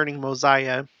somewhat concerning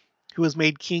Mosiah, who was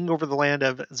made king over the land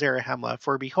of Zarahemla.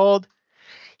 For behold,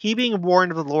 he being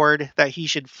warned of the Lord that he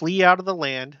should flee out of the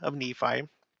land of Nephi.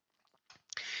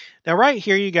 Now right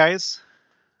here, you guys,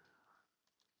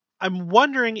 I'm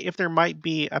wondering if there might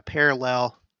be a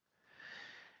parallel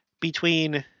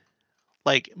between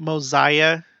like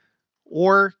Mosiah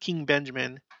or King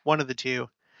Benjamin, one of the two,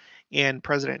 and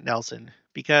President Nelson.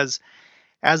 Because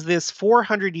as this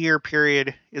 400-year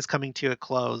period is coming to a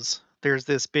close, there's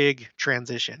this big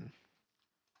transition.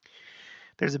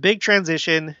 There's a big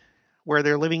transition where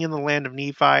they're living in the land of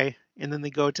Nephi, and then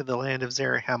they go to the land of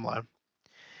Zarahemla.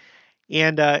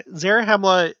 And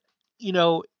Zarahemla,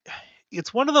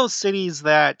 it's one of those cities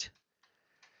that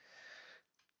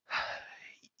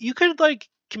you could like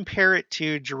compare it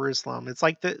to Jerusalem. It's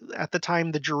like at the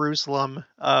time the Jerusalem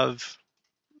of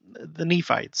the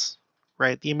Nephites,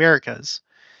 right? The Americas.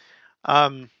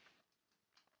 I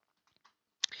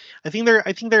think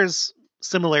there's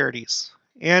similarities,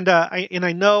 and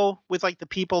I know with like the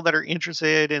people that are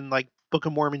interested in like Book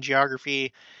of Mormon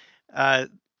geography,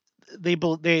 they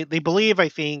believe, I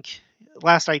think,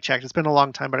 last I checked, it's been a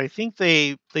long time, but I think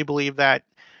they believe that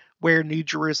where New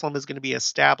Jerusalem is going to be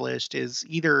established is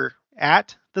either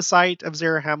at the site of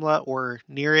Zarahemla or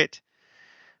near it.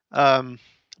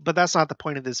 But that's not the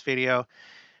point of this video.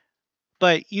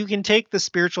 But you can take the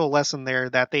spiritual lesson there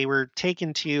that they were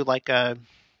taken to like a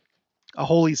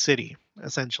holy city,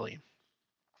 essentially.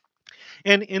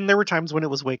 And there were times when it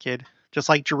was wicked, just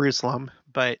like Jerusalem,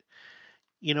 but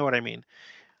you know what I mean.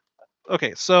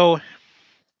 Okay, so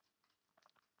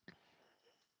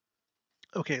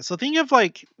think of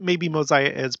like maybe Mosiah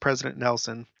as President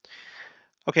Nelson.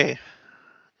 Okay,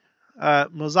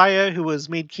 Mosiah, who was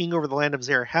made king over the land of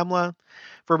Zarahemla.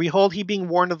 For behold, he being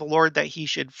warned of the Lord that he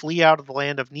should flee out of the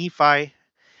land of Nephi,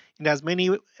 and as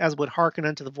many as would hearken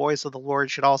unto the voice of the Lord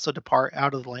should also depart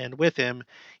out of the land with him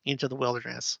into the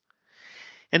wilderness.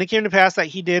 And it came to pass that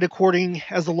he did according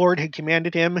as the Lord had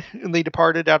commanded him, and they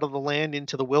departed out of the land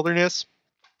into the wilderness,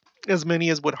 as many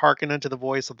as would hearken unto the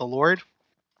voice of the Lord.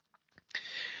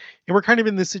 And we're kind of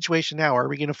in this situation now. Are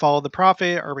we going to follow the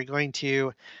prophet? Are we going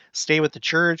to stay with the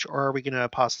church? Or are we going to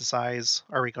apostatize?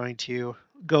 Are we going to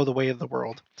go the way of the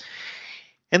world?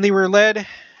 And they were led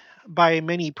by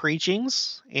many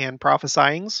preachings and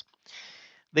prophesyings.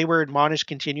 They were admonished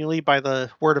continually by the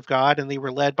word of God, and they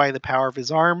were led by the power of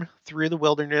his arm through the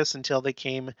wilderness until they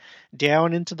came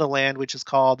down into the land which is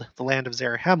called the land of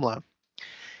Zarahemla.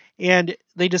 And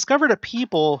they discovered a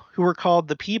people who were called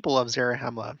the people of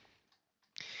Zarahemla.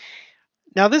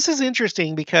 Now, this is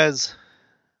interesting because,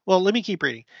 well, let me keep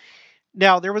reading.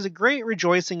 Now, there was a great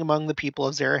rejoicing among the people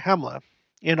of Zarahemla.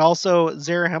 And also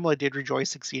Zarahemla did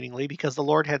rejoice exceedingly, because the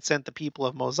Lord had sent the people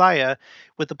of Mosiah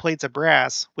with the plates of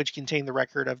brass, which contained the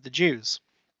record of the Jews.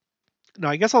 Now,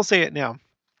 I guess I'll say it now.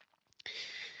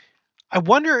 I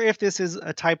wonder if this is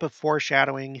a type of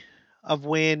foreshadowing of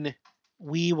when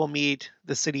we will meet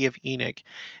the city of Enoch.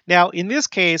 Now, in this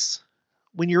case,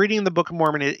 when you're reading the Book of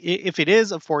Mormon, if it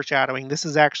is a foreshadowing, this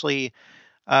is actually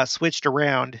switched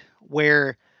around,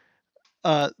 where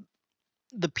the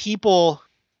people,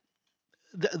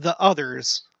 the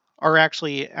others, are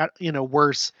actually in a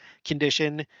worse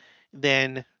condition,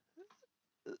 than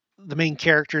the main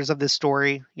characters of this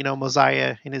story,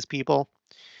 Mosiah and his people.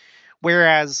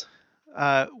 Whereas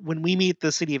when we meet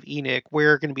the city of Enoch,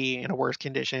 we're going to be in a worse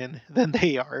condition than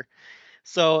they are.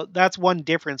 So that's one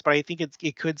difference, but I think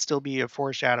it could still be a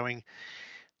foreshadowing.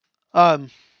 Um,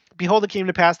 Behold, it came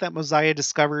to pass that Mosiah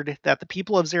discovered that the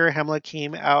people of Zarahemla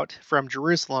came out from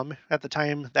Jerusalem at the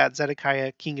time that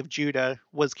Zedekiah, king of Judah,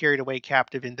 was carried away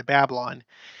captive into Babylon.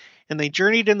 And they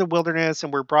journeyed in the wilderness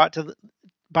and were brought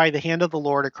by the hand of the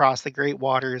Lord across the great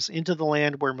waters into the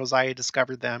land where Mosiah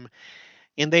discovered them.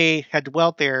 And they had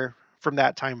dwelt there from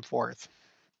that time forth.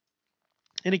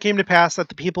 And it came to pass that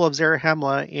the people of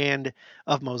Zarahemla and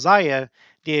of Mosiah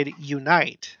did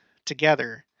unite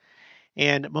together,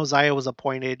 and Mosiah was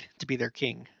appointed to be their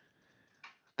king.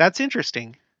 That's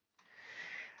interesting.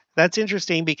 That's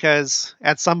interesting because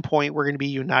at some point we're going to be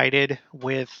united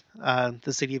with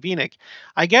the city of Enoch.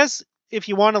 I guess if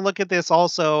you want to look at this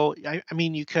also, I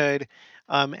mean, you could,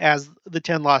 as the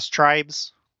 10 lost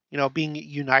tribes, being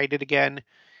united again.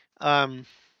 Um,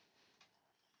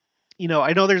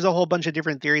 I know there's a whole bunch of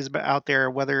different theories out there,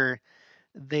 whether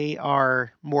they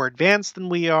are more advanced than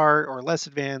we are or less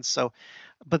advanced. So,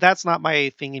 but that's not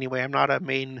my thing anyway. I'm not a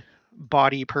main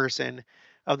body person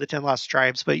of the 10 lost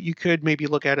tribes, but you could maybe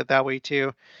look at it that way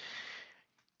too.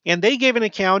 And they gave an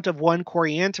account of one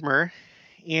Coriantumr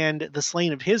and the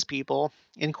slain of his people.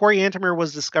 And Coriantumr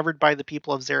was discovered by the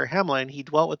people of Zarahemla, and he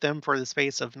dwelt with them for the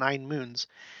space of 9 moons.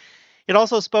 It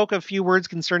also spoke a few words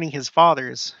concerning his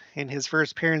fathers, and his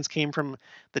first parents came from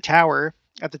the tower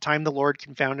at the time the Lord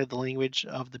confounded the language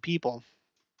of the people.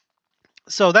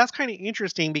 So that's kind of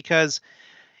interesting because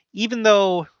even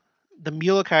though the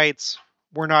Mulekites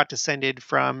were not descended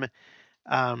from,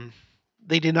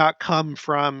 they did not come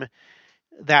from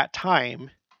that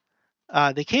time,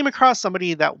 they came across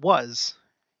somebody that was.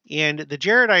 And the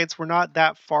Jaredites were not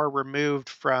that far removed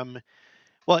from,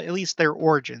 well, at least their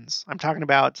origins. I'm talking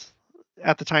about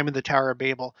at the time of the Tower of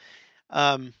Babel.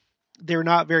 They're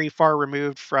not very far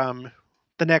removed from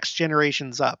the next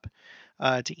generations up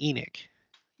to Enoch.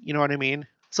 You know what I mean?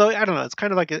 So I don't know. It's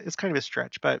kind of like it's kind of a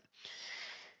stretch, but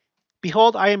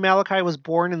behold, I Malachi was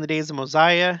born in the days of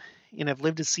Mosiah, and have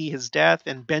lived to see his death,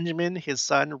 and Benjamin his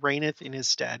son reigneth in his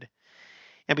stead.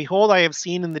 And behold, I have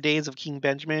seen in the days of King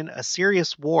Benjamin a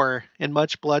serious war and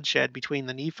much bloodshed between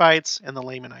the Nephites and the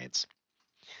Lamanites.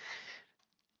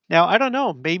 Now I don't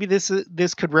know. Maybe this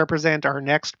could represent our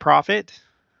next prophet,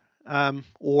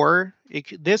 or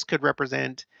this could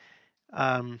represent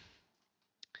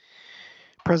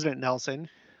President Nelson,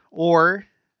 or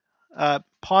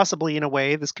possibly in a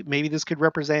way this could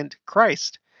represent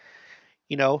Christ.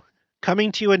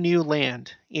 Coming to a new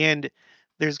land, and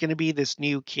there's going to be this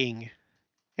new king,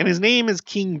 and his name is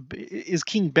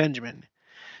King Benjamin.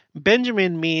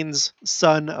 Benjamin means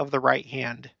son of the right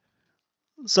hand.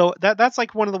 So that's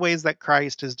like one of the ways that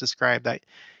Christ is described, that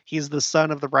he's the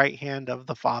son of the right hand of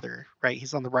the Father, right?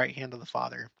 He's on the right hand of the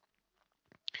Father.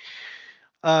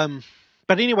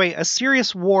 But anyway, a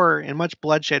serious war and much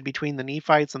bloodshed between the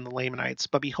Nephites and the Lamanites.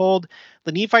 But behold,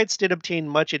 the Nephites did obtain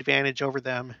much advantage over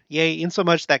them, yea,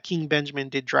 insomuch that King Benjamin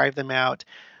did drive them out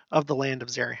of the land of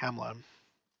Zarahemla.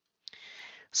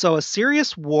 So a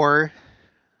serious war,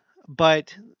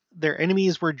 but their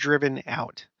enemies were driven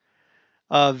out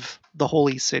of the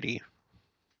holy city.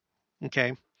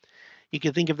 Okay, you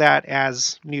could think of that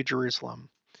as New Jerusalem,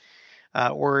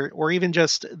 or even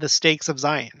just the stakes of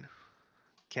Zion.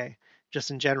 Okay,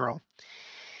 just in general.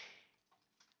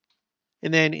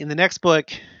 And then in the next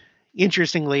book,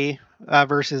 interestingly,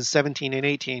 verses 17 and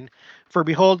 18, for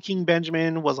behold, King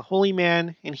Benjamin was a holy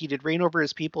man, and he did reign over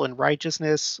his people in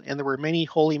righteousness, and there were many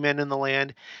holy men in the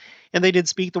land, and they did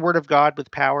speak the word of God with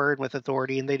power and with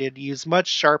authority, and they did use much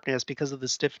sharpness because of the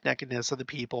stiff-neckedness of the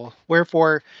people.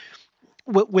 Wherefore,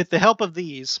 with the help of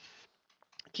these,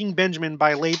 King Benjamin,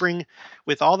 by laboring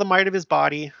with all the might of his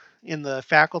body, in the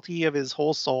faculty of his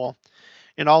whole soul,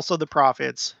 and also the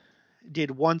prophets, did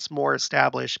once more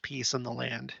establish peace in the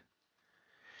land.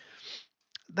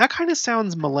 That kind of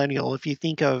sounds millennial if you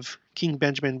think of King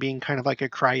Benjamin being kind of like a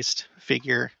Christ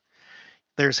figure.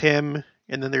 There's him,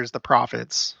 and then there's the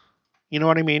prophets. You know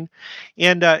what I mean?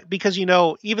 And because,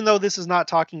 even though this is not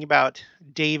talking about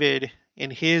David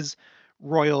and his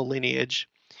royal lineage,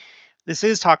 this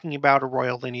is talking about a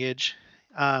royal lineage.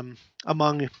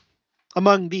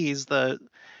 Among these, the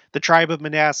tribe of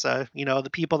Manasseh, the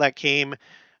people that came,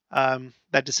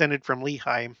 that descended from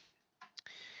Lehi,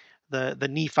 the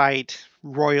Nephite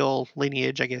royal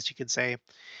lineage, I guess you could say.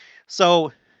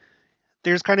 So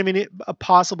there's kind of a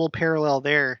possible parallel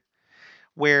there,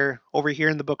 where over here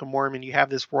in the Book of Mormon, you have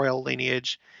this royal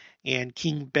lineage, and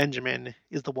King Benjamin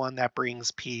is the one that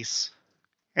brings peace.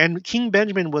 And King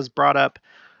Benjamin was brought up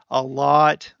a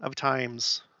lot of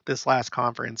times this last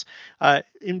conference.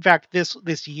 In fact,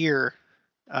 this year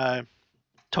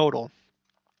total.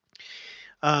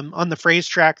 On the phrase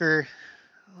tracker,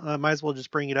 might as well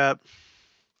just bring it up.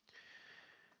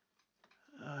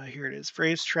 Here it is,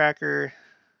 phrase tracker.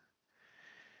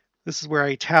 This is where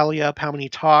I tally up how many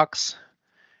talks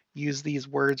use these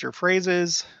words or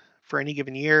phrases for any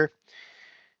given year.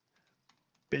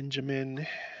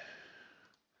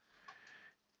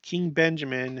 King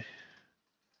Benjamin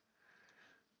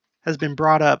has been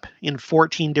brought up in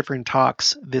 14 different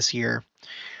talks this year.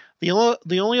 The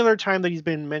only other time that he's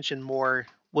been mentioned more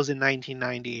was in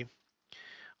 1990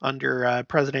 under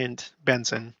President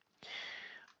Benson.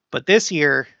 But this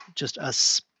year, just a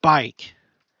spike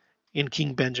in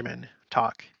King Benjamin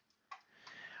talk.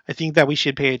 I think that we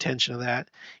should pay attention to that.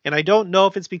 And I don't know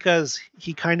if it's because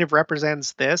he kind of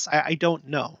represents this. I don't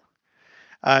know.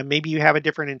 Maybe you have a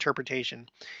different interpretation.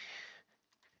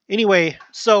 Anyway,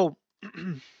 so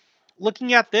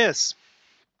looking at this,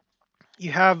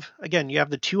 you have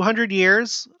the 200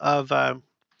 years of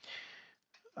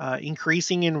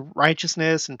increasing in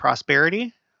righteousness and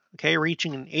prosperity, okay,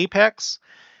 reaching an apex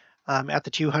at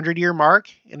the 200-year mark,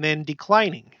 and then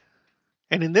declining.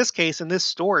 And in this case, in this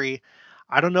story,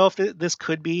 I don't know if this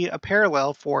could be a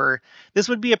parallel for, this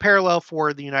would be a parallel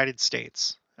for the United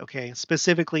States, okay,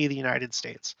 specifically the United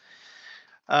States.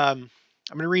 I'm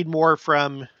going to read more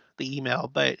from the email,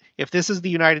 but if this is the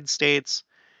United States,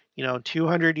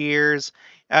 200 years,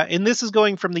 and this is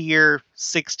going from the year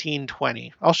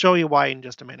 1620. I'll show you why in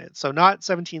just a minute. So not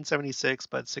 1776,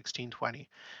 but 1620.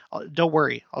 Don't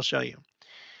worry, I'll show you.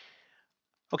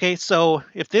 Okay, so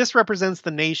if this represents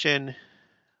the nation,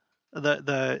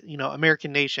 the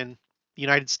American nation, the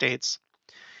United States,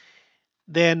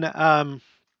 then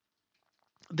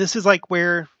this is like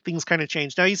where things kind of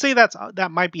change. Now you say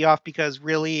that might be off because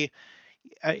really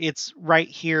it's right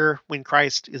here when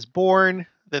Christ is born,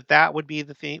 that would be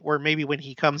the thing, or maybe when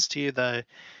he comes to the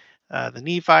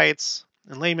Nephites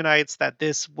and Lamanites, that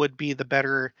this would be the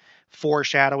better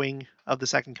foreshadowing of the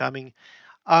second coming.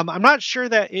 I'm not sure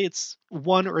that it's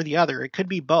one or the other. It could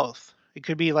be both. It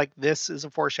could be like this is a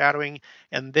foreshadowing,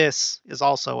 and this is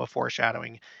also a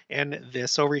foreshadowing, and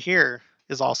this over here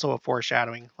is also a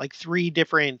foreshadowing. Like 3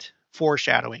 different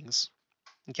foreshadowings.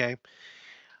 Okay.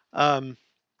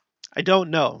 I don't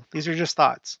know. These are just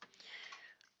thoughts.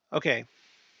 Okay.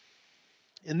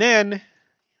 And then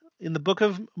in the book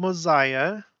of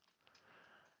Mosiah,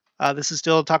 this is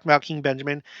still talking about King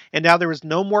Benjamin. And now there was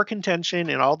no more contention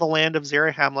in all the land of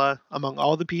Zarahemla among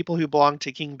all the people who belonged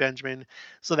to King Benjamin,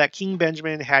 so that King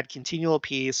Benjamin had continual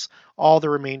peace all the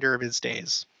remainder of his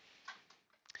days.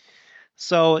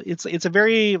 So it's a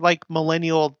very like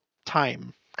millennial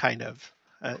time, kind of.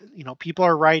 People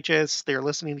are righteous. They're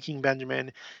listening to King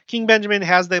Benjamin. King Benjamin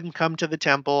has them come to the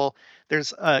temple.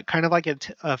 There's kind of like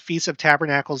a Feast of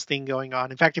Tabernacles thing going on.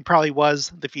 In fact, it probably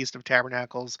was the Feast of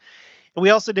Tabernacles. And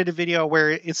we also did a video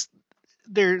where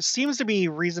there seems to be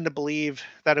reason to believe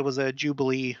that it was a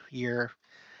Jubilee year.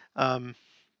 And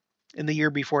the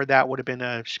year before that would have been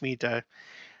a Shemitah.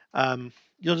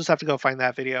 You'll just have to go find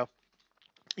that video.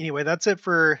 Anyway, that's it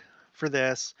for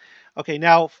this. Okay,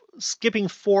 now skipping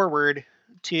forward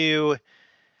to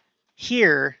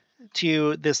here,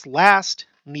 to this last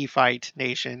Nephite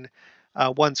nation,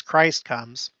 once Christ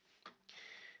comes.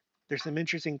 There's some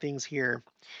interesting things here.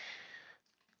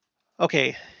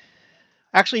 Okay,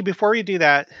 actually, before we do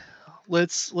that,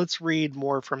 let's read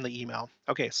more from the email.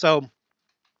 Okay, so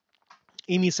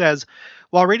Amy says,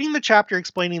 while reading the chapter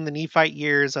explaining the Nephite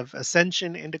years of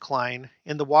ascension and decline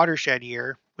in the watershed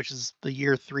year, which is the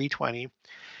year 320,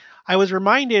 I was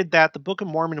reminded that the Book of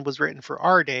Mormon was written for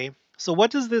our day. So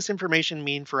what does this information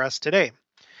mean for us today?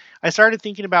 I started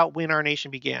thinking about when our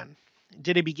nation began.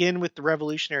 Did it begin with the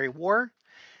Revolutionary War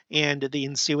and the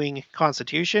ensuing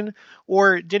Constitution,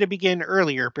 or did it begin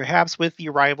earlier, perhaps with the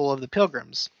arrival of the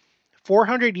Pilgrims?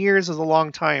 400 years is a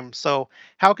long time, so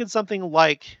how could something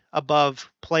like above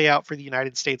play out for the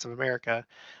United States of America,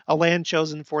 a land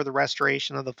chosen for the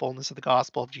restoration of the fullness of the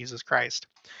gospel of Jesus Christ?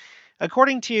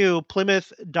 According to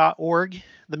Plymouth.org,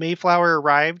 the Mayflower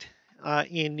arrived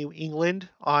in New England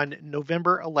on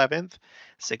November 11th,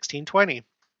 1620.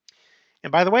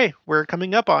 And by the way, we're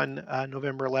coming up on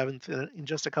November 11th in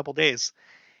just a couple days.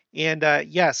 And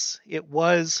yes, it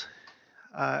was,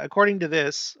 according to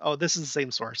this, this is the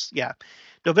same source. Yeah,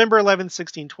 November 11th,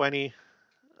 1620.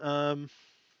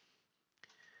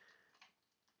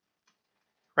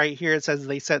 Right here it says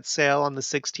they set sail on the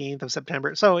 16th of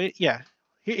September. So yeah,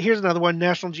 here's another one,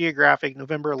 National Geographic,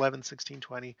 November 11th,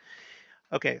 1620.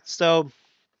 Okay, so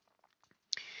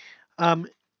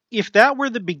if that were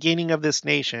the beginning of this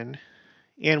nation,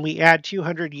 and we add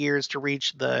 200 years to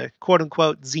reach the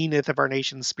quote-unquote zenith of our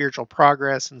nation's spiritual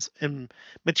progress and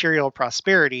material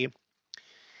prosperity,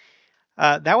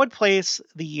 that would place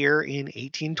the year in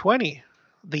 1820,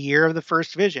 the year of the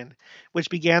first vision,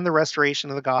 which began the restoration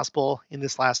of the gospel in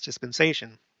this last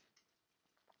dispensation.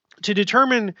 To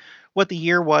determine what the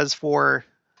year was for,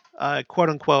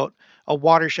 quote-unquote, a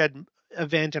watershed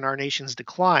event in our nation's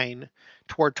decline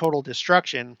toward total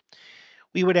destruction,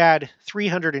 we would add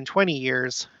 320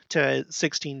 years to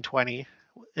 1620,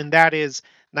 and that is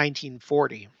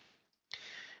 1940.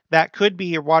 That could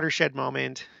be a watershed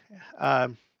moment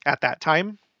at that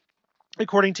time.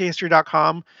 According to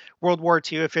History.com, World War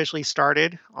II officially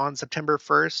started on September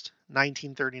 1st,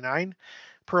 1939.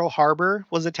 Pearl Harbor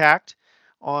was attacked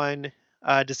on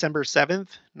December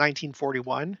 7th,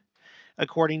 1941,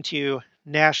 according to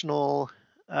National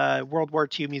World War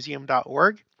II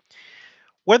Museum.org.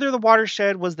 Whether the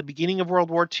watershed was the beginning of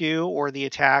World War II or the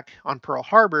attack on Pearl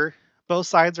Harbor, both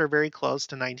sides are very close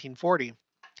to 1940.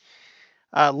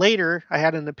 Later, I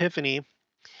had an epiphany.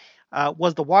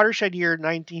 Was the watershed year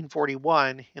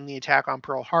 1941 in the attack on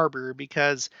Pearl Harbor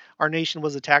because our nation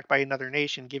was attacked by another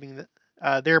nation,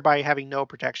 thereby having no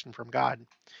protection from God.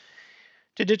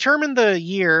 To determine the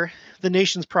year the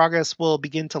nation's progress will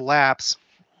begin to lapse,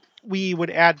 we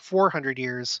would add 400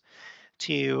 years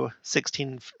to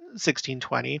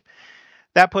 1620.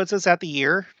 That puts us at the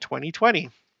year 2020.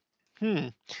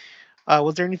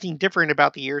 Was there anything different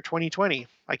about the year 2020?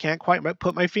 I can't quite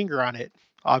put my finger on it.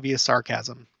 Obvious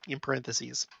sarcasm in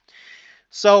parentheses.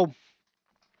 So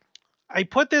I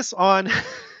put this on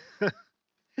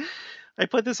I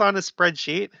put this on a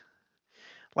spreadsheet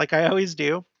like I always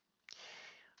do.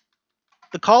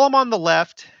 The column on the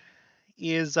left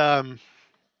is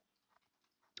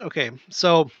okay,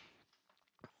 so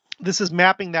this is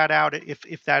mapping that out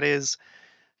if that is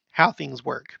how things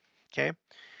work. Okay.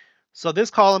 So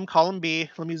this column B,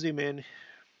 let me zoom in.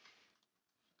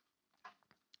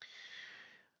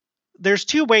 There's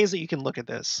two ways that you can look at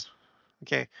this.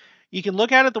 Okay. You can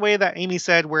look at it the way that Amy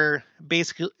said, where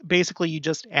basically you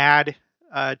just add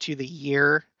to the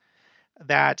year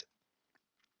that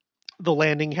the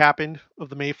landing happened of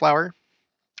the Mayflower.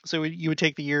 So you would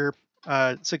take the year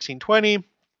 1620,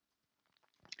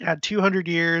 add 200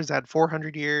 years, add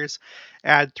 400 years,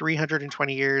 add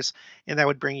 320 years, and that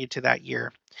would bring you to that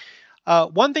year.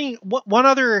 One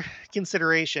other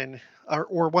consideration,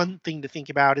 or one thing to think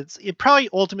about, it probably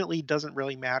ultimately doesn't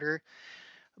really matter,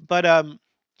 but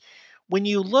when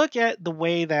you look at the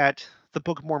way that the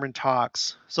Book of Mormon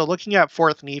talks, so looking at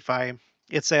 4th Nephi,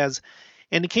 it says,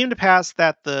 "And it came to pass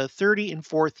that the 30 and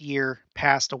 4th year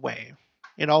passed away,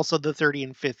 and also the 30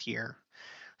 and 5th year."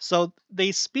 So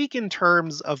they speak in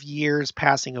terms of years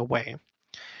passing away.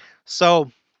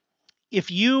 So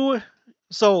for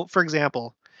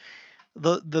example,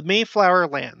 the Mayflower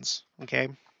lands, okay,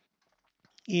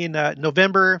 in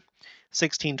November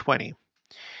 1620.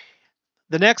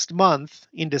 The next month,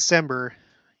 in December,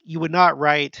 you would not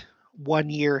write 1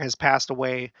 year has passed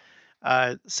away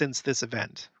since this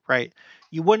event, right?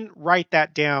 You wouldn't write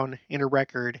that down in a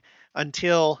record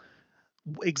until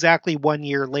exactly 1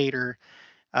 year later.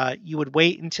 You would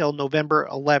wait until November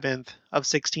 11th of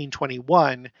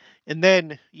 1621, and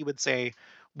then you would say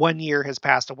 1 year has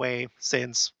passed away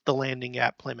since the landing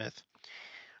at Plymouth.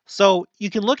 So you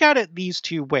can look at it these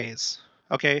two ways,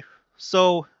 okay?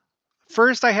 So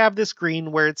first I have this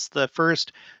green where it's the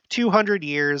first 200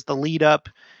 years, the lead up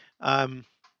to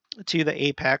the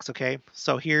apex, okay?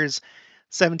 So here's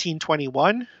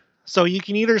 1721. So you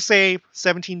can either say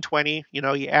 1720,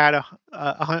 you add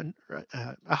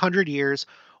 100 years,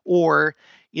 or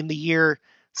in the year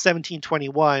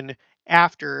 1721,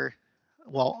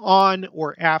 on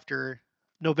or after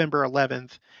November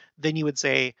 11th, then you would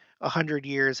say 100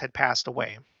 years had passed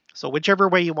away. So whichever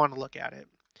way you want to look at it.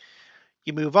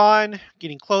 You move on,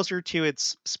 getting closer to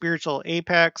its spiritual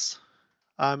apex.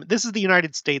 This is the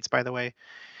United States, by the way.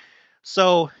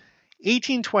 So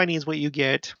 1820 is what you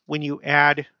get when you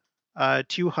add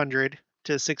 200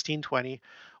 to 1620.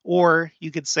 Or you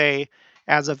could say,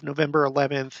 as of November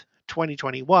 11th,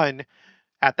 2021,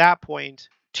 at that point,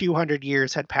 200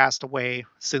 years had passed away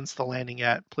since the landing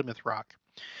at Plymouth Rock,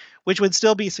 which would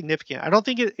still be significant. I don't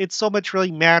think it so much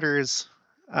really matters.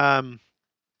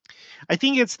 I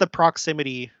think it's the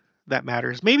proximity that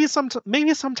matters. Maybe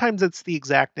sometimes it's the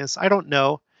exactness. I don't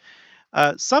know.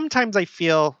 Sometimes I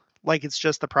feel like it's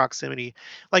just the proximity.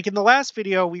 Like in the last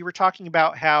video, we were talking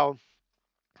about how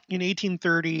in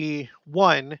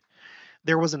 1831,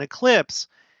 there was an eclipse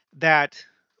that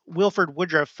Wilford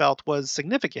Woodruff felt was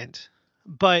significant,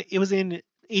 but it was in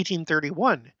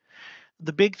 1831.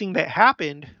 The big thing that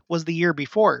happened was the year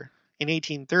before, in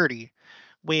 1830,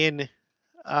 when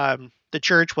the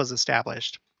church was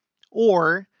established.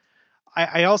 Or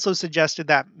I also suggested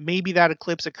that maybe that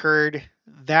eclipse occurred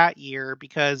that year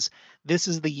because this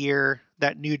is the year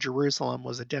that New Jerusalem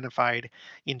was identified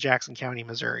in Jackson County,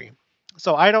 Missouri.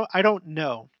 So I don't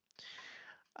know,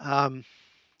 and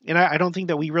I don't think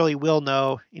that we really will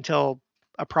know until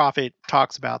a prophet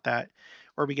talks about that,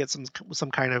 or we get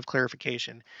some kind of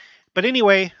clarification. But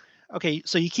anyway, okay,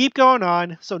 so you keep going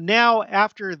on. So now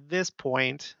after this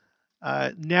point,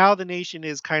 now the nation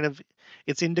is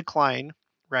it's in decline,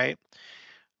 right?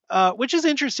 Which is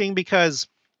interesting because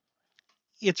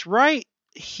it's right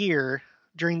here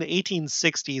during the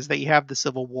 1860s that you have the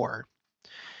Civil War.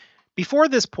 Before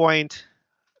this point,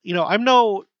 I'm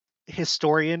no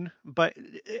historian, but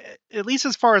at least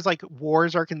as far as like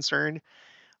wars are concerned,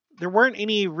 there weren't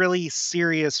any really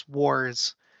serious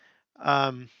wars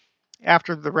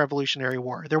after the Revolutionary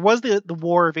War. There was the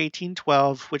War of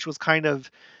 1812, which was kind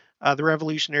of the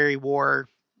Revolutionary War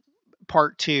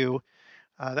Part 2.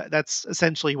 That's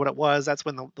essentially what it was. That's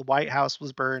when the White House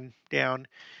was burned down.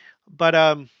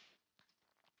 But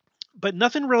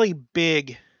nothing really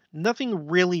big, nothing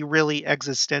really, really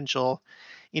existential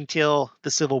until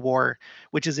the Civil War,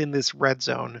 which is in this red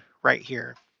zone right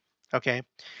here. Okay.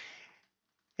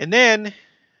 And then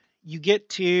you get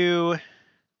to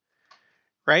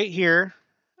right here,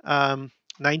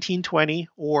 1920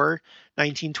 or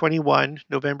 1921,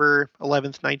 November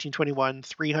 11th, 1921,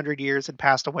 300 years had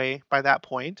passed away by that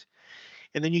point.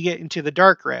 And then you get into the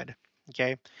dark red.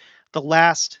 Okay. The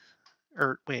last,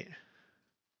 or wait.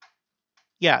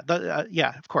 Yeah,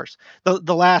 yeah, of course.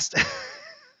 The last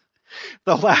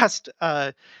the last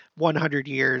 100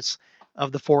 years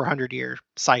of the 400-year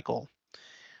cycle.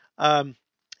 And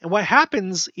what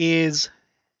happens is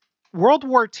World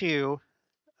War II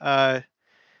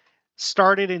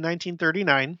started in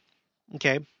 1939.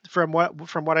 Okay, from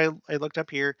what I looked up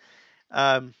here.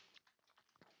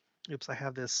 Oops, I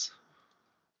have this.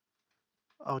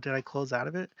 Oh, did I close out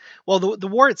of it? Well, the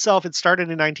war itself, it started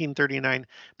in 1939,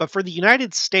 but for the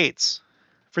United States,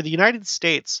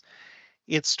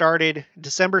 it started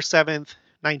December 7th,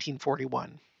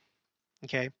 1941.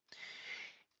 Okay.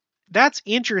 That's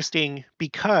interesting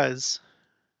because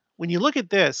when you look at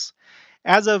this,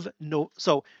 as of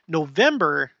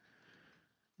November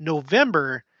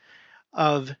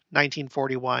of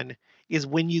 1941 is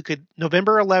when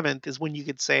November 11th is when you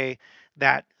could say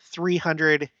that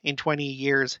 320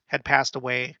 years had passed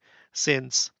away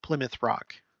since Plymouth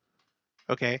Rock.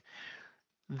 Okay.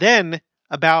 Then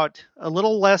about a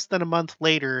little less than a month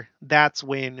later, that's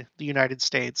when the United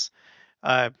States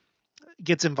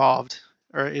gets involved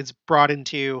or is brought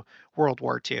into World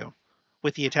War II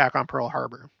with the attack on Pearl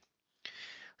Harbor.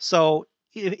 So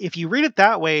if you read it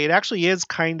that way, it actually is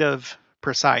kind of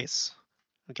precise.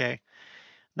 Okay.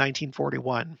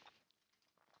 1941.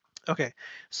 Okay.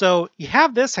 So you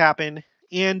have this happen,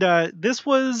 and this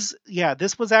was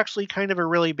actually kind of a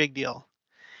really big deal.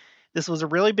 This was a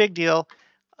really big deal.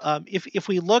 If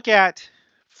we look at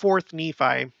 4th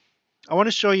Nephi, I want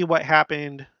to show you what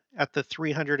happened at the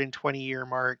 320-year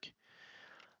mark.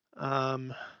 I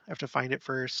have to find it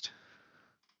first.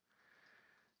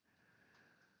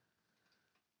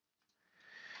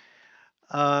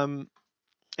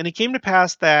 And it came to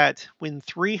pass that when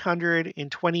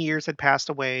 320 years had passed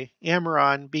away,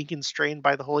 Ammoron, being constrained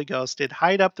by the Holy Ghost, did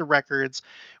hide up the records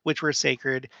which were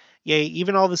sacred, yea,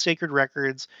 even all the sacred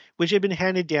records which had been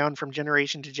handed down from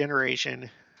generation to generation,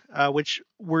 which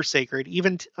were sacred,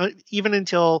 even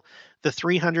until the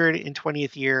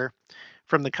 320th year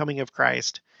from the coming of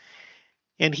Christ.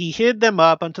 And he hid them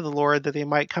up unto the Lord, that they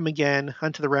might come again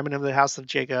unto the remnant of the house of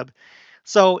Jacob.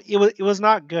 So it was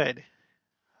not good.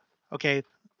 Okay,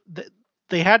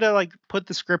 they had to like put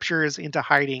the scriptures into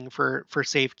hiding for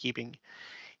safekeeping.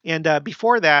 And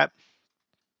before that,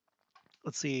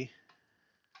 let's see,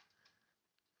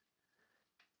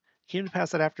 it came to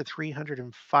pass that after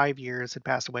 305 years had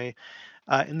passed away,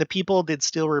 and the people did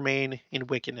still remain in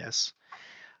wickedness.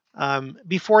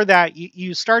 Before that,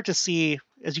 you start to see,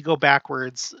 as you go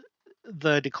backwards,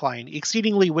 the decline.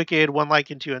 Exceedingly wicked, one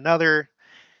like into another.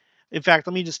 In fact,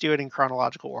 let me just do it in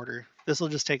chronological order. This will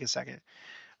just take a second.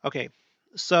 Okay,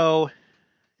 so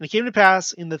and it came to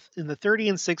pass in the 30th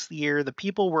and 6th year, the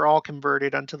people were all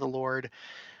converted unto the Lord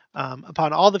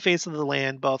upon all the face of the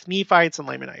land, both Nephites and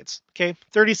Lamanites. Okay,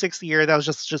 36th year, that was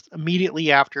just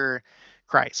immediately after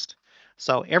Christ.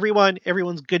 So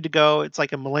everyone's good to go. It's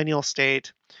like a millennial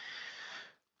state.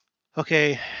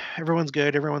 Okay, everyone's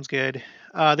good. Everyone's good.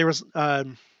 There was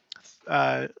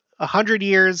 100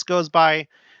 years goes by.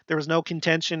 There was no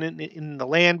contention in the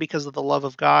land because of the love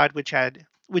of God, which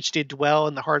did dwell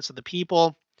in the hearts of the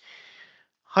people.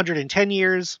 110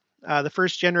 years. The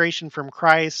first generation from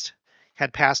Christ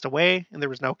had passed away, and there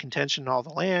was no contention in all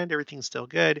the land. Everything's still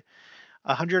good.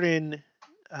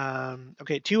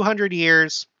 200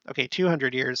 years. Okay,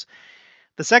 200 years.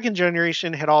 The second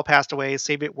generation had all passed away,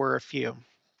 save it were a few.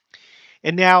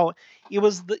 And now it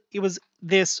was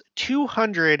this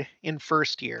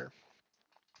 201st year.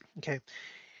 Okay.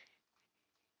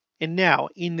 And now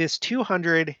in this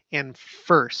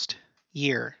 201st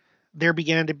year, there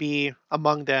began to be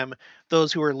among them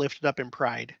those who were lifted up in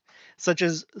pride, such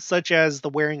as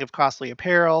the wearing of costly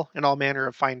apparel and all manner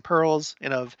of fine pearls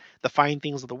and of the fine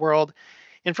things of the world.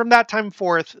 And from that time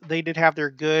forth, they did have their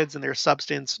goods and their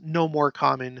substance no more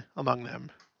common among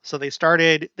them. So they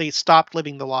stopped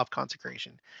living the law of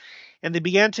consecration. And they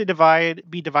began to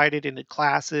be divided into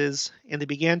classes, and they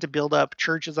began to build up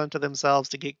churches unto themselves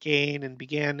to get gain, and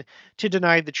began to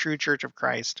deny the true church of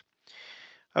Christ.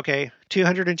 Okay,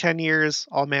 210 years,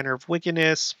 all manner of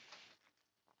wickedness.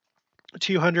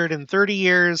 230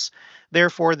 years,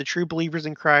 therefore, the true believers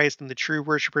in Christ and the true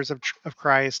worshipers of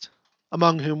Christ,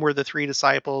 among whom were the 3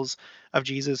 disciples of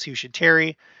Jesus who should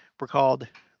tarry, were called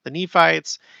the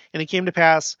Nephites. And it came to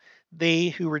pass, they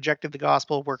who rejected the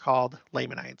gospel were called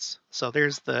Lamanites. So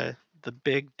there's the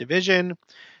big division.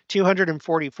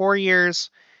 244 years,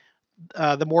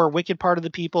 the more wicked part of the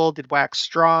people did wax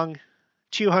strong.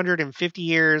 250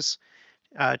 years,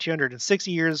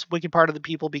 260 years, wicked part of the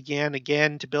people began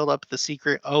again to build up the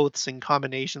secret oaths and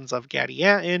combinations of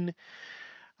Gadianton.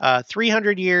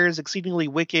 300 years, exceedingly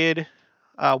wicked,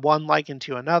 one like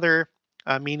unto another,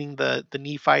 meaning the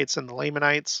Nephites and the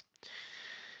Lamanites.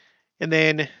 And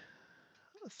then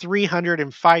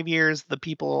 305 years, the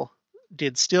people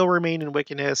did still remain in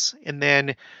wickedness. And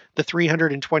then the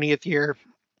 320th year,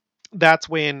 that's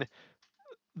when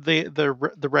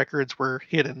the records were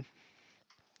hidden.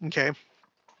 Okay.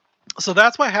 So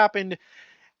that's what happened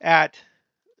at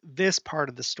this part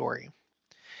of the story.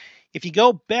 If you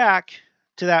go back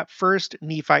to that first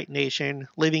Nephite nation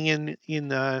living in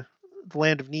the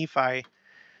land of Nephi,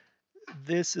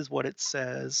 this is what it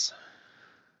says.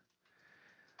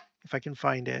 If I can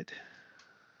find it.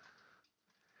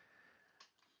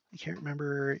 I can't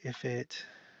remember if it...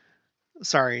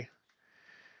 Sorry.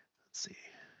 Let's see.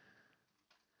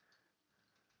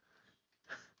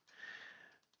 Are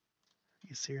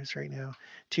you serious right now?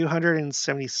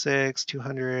 276,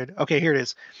 200... Okay, here it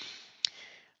is.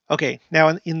 Okay,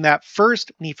 now in that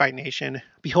first Nephite nation,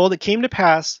 behold, it came to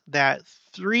pass that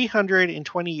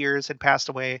 320 years had passed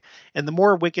away, and the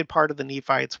more wicked part of the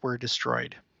Nephites were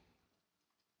destroyed.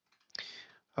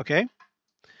 Okay,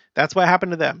 that's what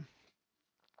happened to them.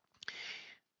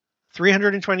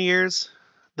 320 years,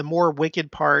 the more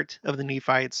wicked part of the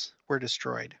Nephites were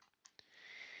destroyed.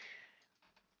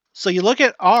 So you look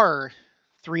at our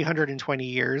 320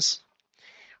 years,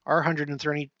 our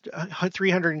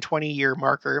 320 year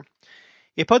marker,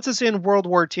 it puts us in World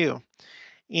War II.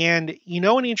 And you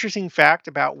know an interesting fact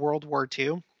about World War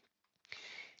II?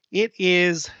 It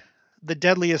is the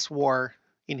deadliest war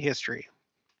in history.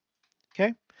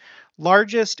 Okay?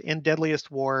 Largest and deadliest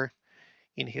war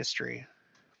in history.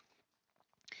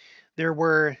 There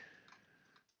were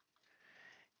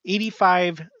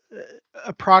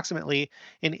approximately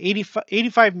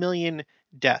 85 million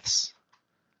deaths.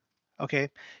 Okay?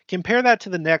 Compare that to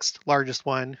the next largest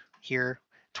one here,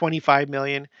 25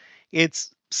 million.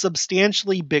 It's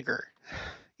substantially bigger.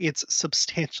 It's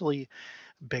substantially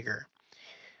bigger.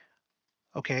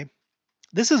 Okay?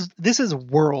 This is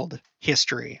world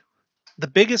history. The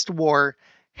biggest war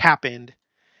happened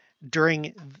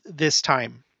during this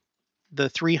time, the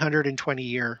 320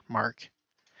 year mark.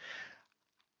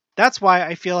 That's why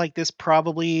I feel like this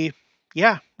probably,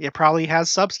 it probably has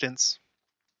substance.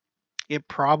 It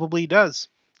probably does.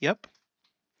 Yep.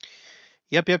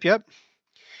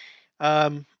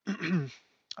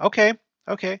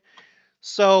 Okay.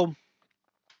 So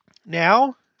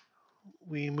now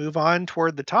we move on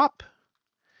toward the top.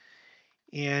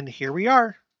 And here we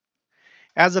are.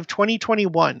 As of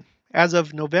 2021, as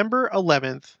of November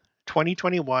 11th,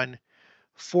 2021,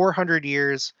 400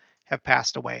 years have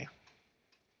passed away.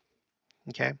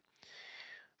 Okay.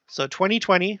 So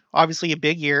 2020, obviously a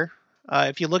big year.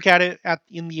 If you look at it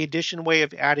in the addition way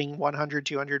of adding 100,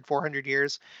 200, 400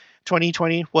 years,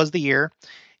 2020 was the year.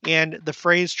 And the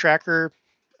phrase tracker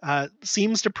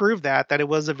seems to prove that it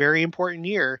was a very important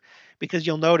year, because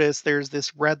you'll notice there's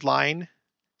this red line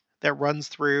that runs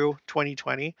through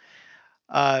 2020.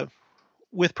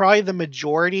 with probably the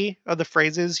majority of the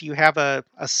phrases, you have a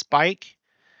spike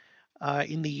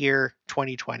in the year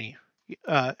 2020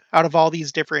 out of all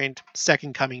these different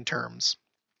second coming terms.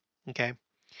 Okay.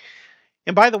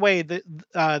 And by the way, they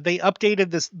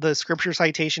updated the scripture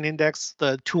citation index,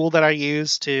 the tool that I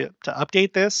use to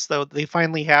update this. So they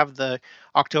finally have the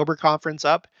October conference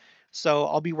up. So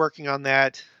I'll be working on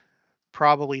that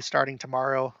probably starting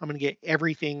tomorrow. I'm going to get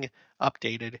everything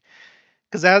updated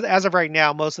because as of right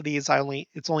now, most of these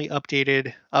it's only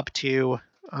updated up to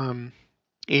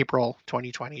April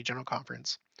 2020 General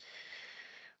Conference.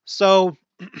 So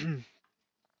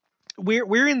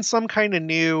we're in some kind of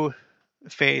new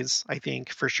phase, I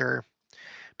think, for sure,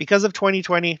 because of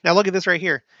 2020. Now look at this right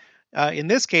here. In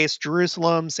this case,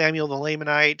 Jerusalem, Samuel the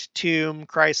Lamanite, tomb,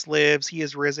 Christ lives, he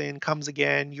is risen, comes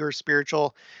again, your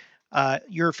spiritual,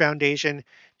 your foundation.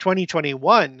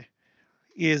 2021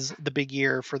 is the big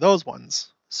year for those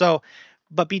ones. So,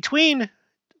 but between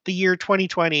the year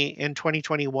 2020 and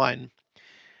 2021,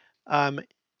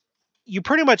 you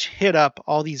pretty much hit up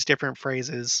all these different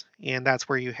phrases, and that's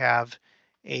where you have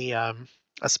a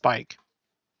spike.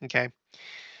 Okay.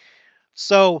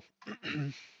 So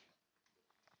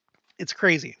it's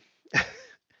crazy.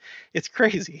 It's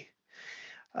crazy.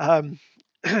 Now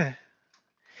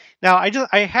I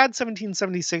had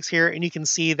 1776 here, and you can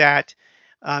see that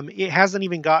it hasn't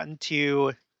even gotten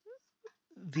to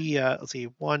the let's see,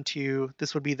 1, 2.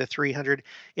 This would be the 300.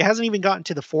 It hasn't even gotten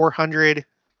to the 400,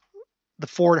 the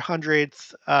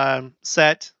 400th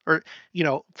set, or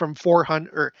from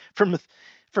 400 or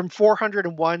from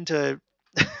 401 to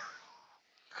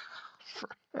for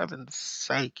heaven's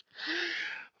sake,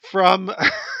 from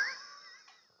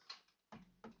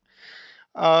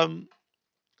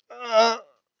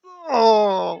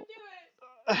oh,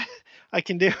 I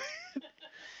can do it.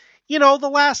 The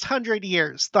last 100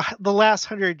 years, the last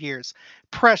 100 years,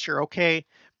 pressure. Okay.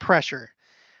 Pressure.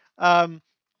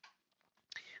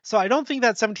 So I don't think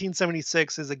that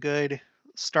 1776 is a good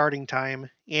starting time.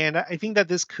 And I think that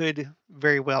this could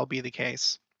very well be the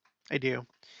case. I do.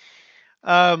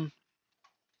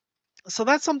 So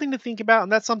that's something to think about.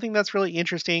 And that's something that's really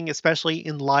interesting, especially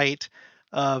in light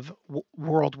of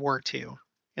World War II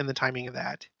and the timing of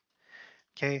that.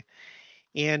 Okay.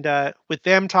 And with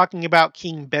them talking about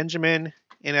King Benjamin,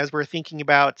 and as we're thinking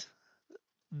about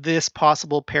this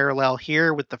possible parallel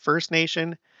here with the First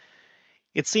Nation,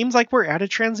 it seems like we're at a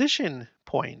transition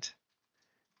point.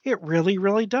 It really,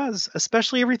 really does,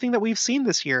 especially everything that we've seen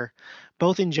this year,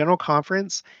 both in General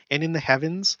Conference and in the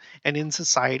heavens and in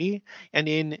society and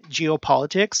in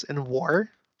geopolitics and war.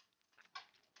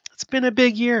 It's been a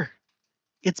big year.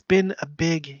 It's been a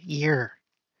big year.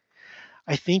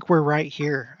 I think we're right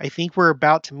here. I think we're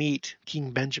about to meet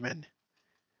King Benjamin.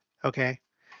 Okay.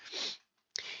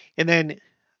 And then,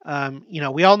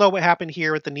 we all know what happened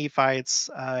here with the Nephites,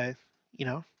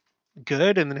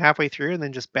 good. And then halfway through, and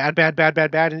then just bad,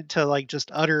 into like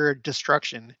just utter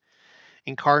destruction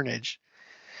and carnage.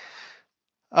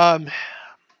 Okay.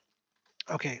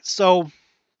 So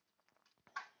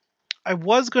I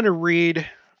was going to read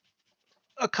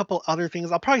a couple other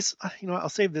things. I'll probably, I'll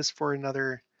save this for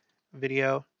another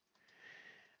video.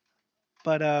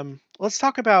 But let's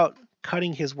talk about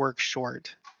cutting his work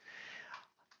short.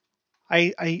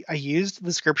 I used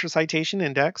the scripture citation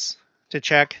index to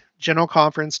check General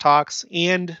Conference talks,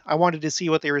 and I wanted to see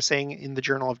what they were saying in the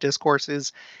Journal of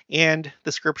Discourses and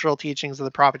the scriptural teachings of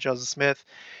the prophet Joseph Smith.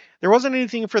 There wasn't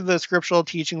anything for the scriptural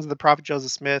teachings of the prophet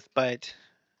Joseph Smith, but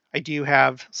I do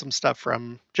have some stuff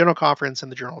from General Conference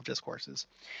and the Journal of Discourses.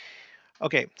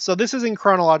 Okay, so this is in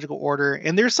chronological order,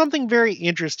 and there's something very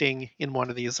interesting in one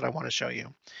of these that I want to show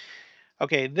you.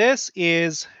 Okay, this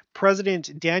is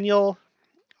President Daniel.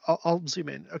 I'll zoom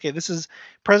in. Okay, this is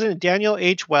President Daniel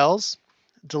H. Wells,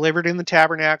 delivered in the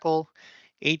Tabernacle,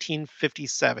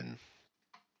 1857.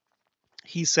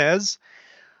 He says,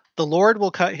 "The Lord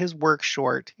will cut his work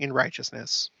short in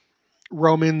righteousness."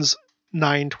 Romans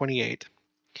 9:28.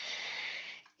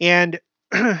 And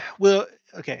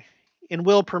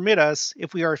will permit us,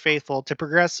 if we are faithful, to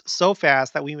progress so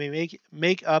fast that we may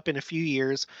make up in a few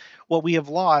years what we have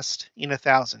lost in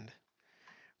 1,000,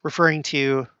 referring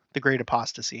to the great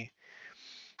apostasy.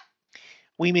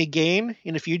 We may gain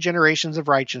in a few generations of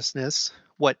righteousness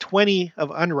what 20 of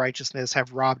unrighteousness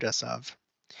have robbed us of.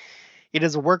 It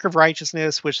is a work of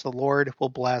righteousness which the Lord will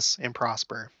bless and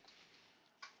prosper.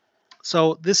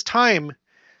 So this time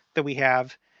that we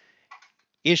have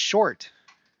is short.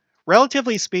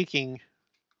 Relatively speaking,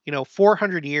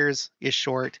 400 years is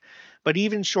short, but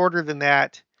even shorter than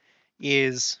that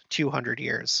is 200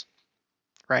 years,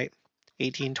 right?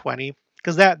 1820,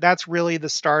 because that's really the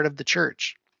start of the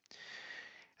church.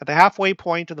 At the halfway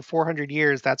point of the 400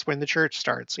 years, that's when the church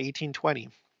starts, 1820.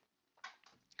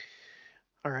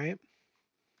 All right.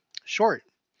 Short.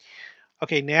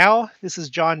 Okay, now this is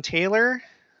John Taylor,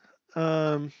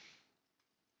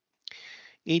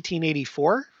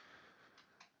 1884.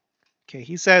 Okay,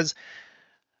 he says,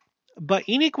 but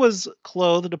Enoch was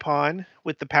clothed upon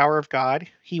with the power of God.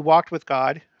 He walked with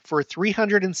God for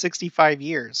 365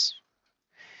 years.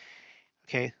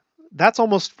 Okay, that's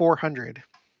almost 400.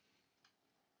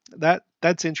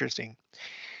 That's interesting.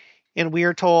 And we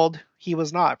are told he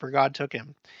was not, for God took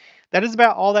him. That is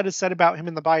about all that is said about him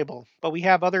in the Bible, but we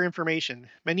have other information.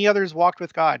 Many others walked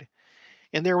with God,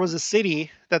 and there was a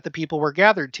city that the people were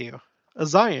gathered to, a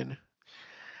Zion.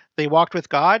 They walked with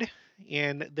God,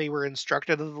 and they were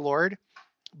instructed of the Lord,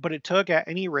 but it took at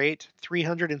any rate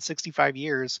 365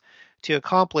 years to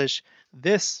accomplish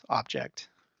this object.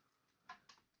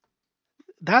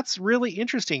 That's really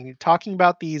interesting, talking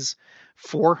about these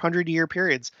 400-year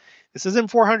periods. This isn't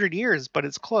 400 years, but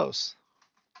it's close.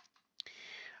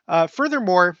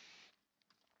 Furthermore,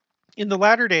 in the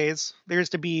latter days, there's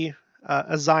to be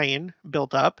a Zion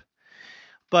built up,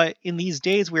 but in these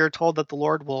days we are told that the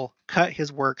Lord will cut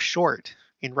his work short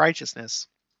in righteousness.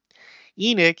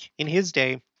 Enoch, in his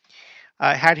day,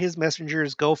 had his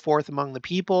messengers go forth among the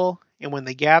people, and when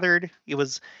they gathered,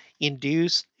 it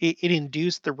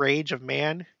induced the rage of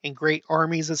man, and great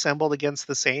armies assembled against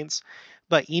the saints.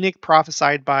 But Enoch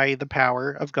prophesied by the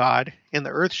power of God, and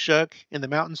the earth shook, and the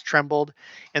mountains trembled,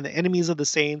 and the enemies of the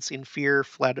saints in fear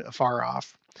fled afar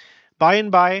off. By and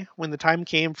by, when the time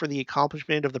came for the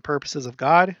accomplishment of the purposes of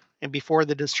God, and before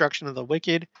the destruction of the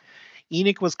wicked,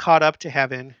 Enoch was caught up to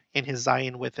heaven, and his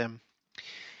Zion with him.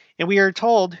 And we are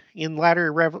told in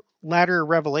latter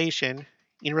revelation,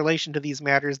 in relation to these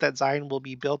matters, that Zion will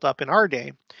be built up in our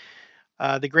day.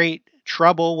 The great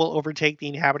trouble will overtake the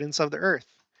inhabitants of the earth.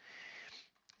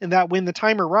 And that when the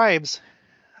time arrives,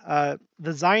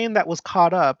 the Zion that was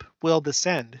caught up will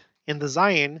descend, and the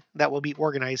Zion that will be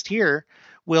organized here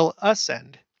will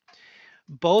ascend,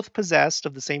 both possessed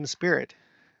of the same Spirit.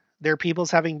 Their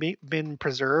peoples having been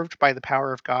preserved by the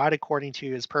power of God according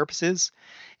to his purposes,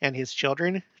 and his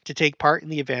children to take part in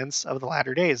the events of the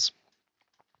latter days.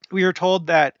 We are told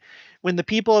that when the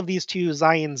people of these two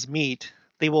Zions meet,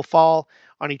 they will fall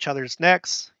on each other's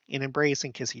necks and embrace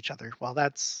and kiss each other. Well,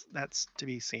 that's to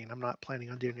be seen. I'm not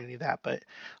planning on doing any of that, but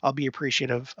I'll be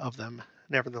appreciative of them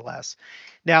nevertheless.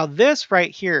 Now, this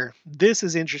right here, this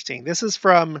is interesting. This is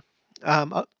from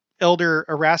Elder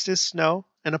Erastus Snow,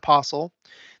 an apostle.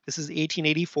 This is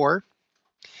 1884.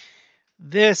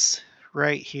 This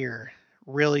right here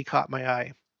really caught my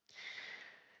eye.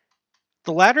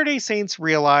 The Latter-day Saints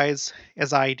realize,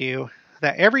 as I do,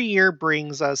 that every year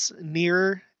brings us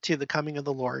nearer to the coming of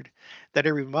the Lord, that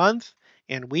every month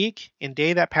and week and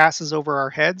day that passes over our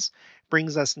heads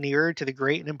brings us nearer to the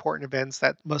great and important events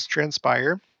that must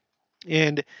transpire,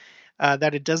 and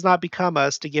that it does not become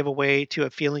us to give way to a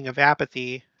feeling of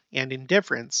apathy and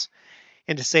indifference,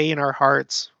 and to say in our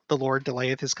hearts, the Lord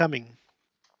delayeth his coming.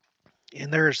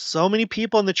 And there are so many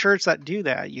people in the church that do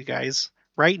that, you guys,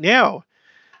 right now.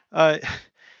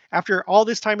 After all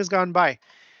this time has gone by,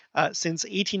 since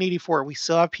 1884, we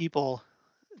still have people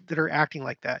that are acting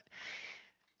like that.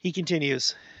 He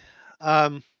continues,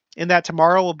 and that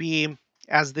tomorrow will be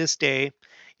as this day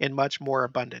and much more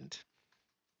abundant.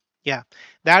 Yeah,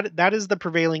 that is the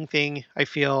prevailing thing, I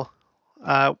feel,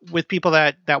 with people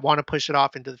that want to push it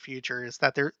off into the future, is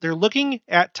that they're looking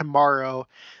at tomorrow.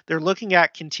 They're looking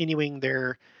at continuing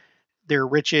their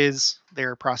riches,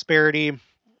 their prosperity,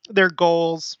 their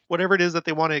goals, whatever it is that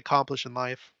they want to accomplish in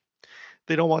life.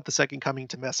 They don't want the second coming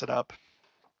to mess it up,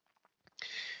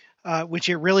 which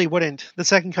it really wouldn't. The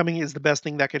second coming is the best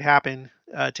thing that could happen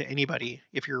to anybody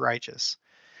if you're righteous.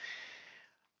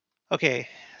 Okay,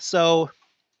 so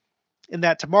in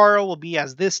that tomorrow will be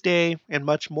as this day and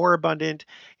much more abundant,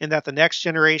 and that the next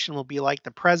generation will be like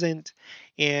the present,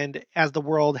 and as the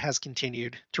world has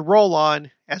continued to roll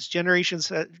on, as generations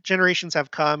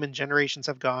have come and generations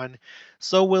have gone,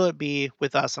 so will it be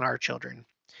with us and our children.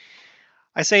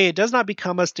 I say it does not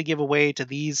become us to give way to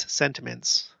these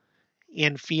sentiments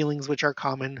and feelings which are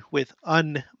common with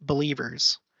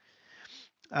unbelievers,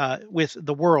 with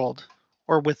the world,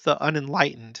 or with the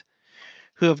unenlightened,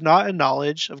 who have not a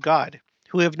knowledge of God,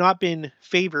 who have not been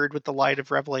favored with the light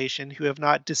of revelation, who have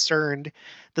not discerned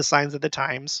the signs of the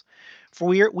times.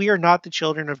 For we are not the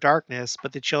children of darkness,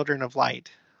 but the children of light.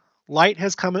 Light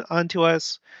has come unto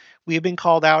us. We have been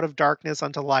called out of darkness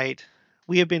unto light.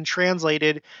 We have been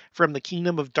translated from the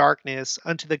kingdom of darkness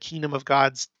unto the kingdom of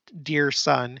God's dear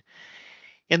Son.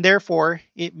 And therefore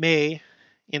it may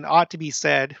and ought to be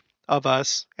said, of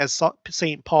us, as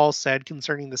St. Paul said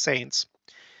concerning the saints.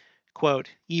 Quote,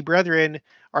 "Ye brethren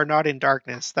are not in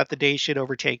darkness, that the day should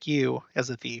overtake you as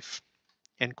a thief."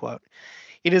 End quote.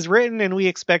 It is written, and we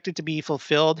expect it to be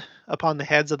fulfilled upon the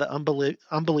heads of the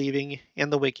unbelieving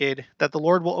and the wicked, that the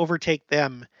Lord will overtake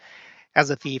them as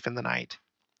a thief in the night.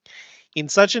 In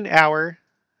such an hour,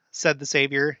 said the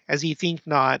Savior, as ye think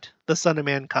not, the Son of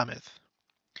Man cometh.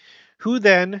 Who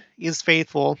then is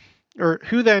faithful, or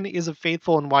who then is a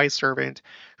faithful and wise servant,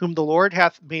 whom the Lord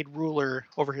hath made ruler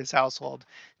over his household,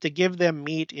 to give them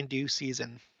meat in due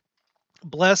season?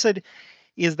 Blessed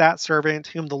is that servant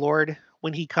whom the Lord,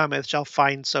 when he cometh, shall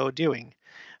find so doing.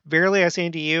 Verily I say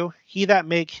unto you, he that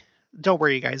make... Don't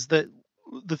worry, you guys. The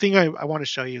thing I want to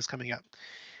show you is coming up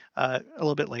a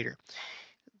little bit later.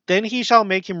 Then he shall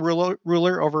make him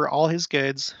ruler over all his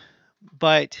goods.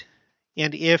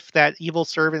 And if that evil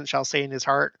servant shall say in his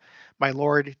heart, my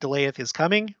Lord delayeth his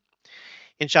coming,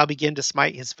 and shall begin to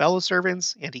smite his fellow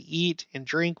servants, and to eat and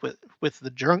drink with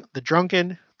the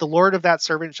drunken, the Lord of that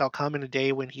servant shall come in a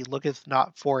day when he looketh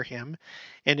not for him,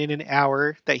 and in an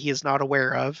hour that he is not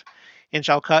aware of, and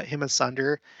shall cut him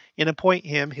asunder, and appoint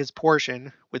him his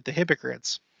portion with the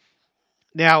hypocrites.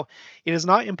 Now, it is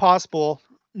not impossible,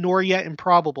 nor yet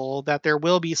improbable, that there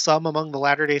will be some among the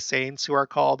Latter-day Saints who are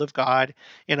called of God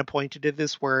and appointed to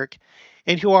this work,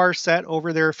 and who are set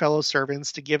over their fellow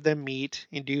servants to give them meat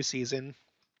in due season,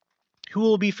 who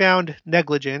will be found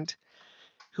negligent,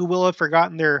 who will have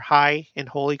forgotten their high and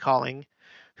holy calling,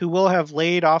 who will have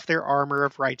laid off their armor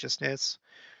of righteousness,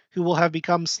 who will have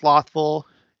become slothful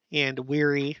and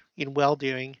weary in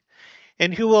well-doing,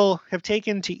 and who will have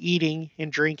taken to eating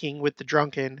and drinking with the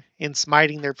drunken, and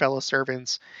smiting their fellow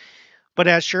servants. But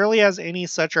as surely as any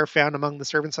such are found among the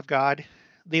servants of God,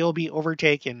 they will be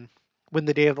overtaken when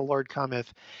the day of the Lord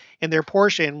cometh, and their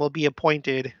portion will be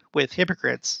appointed with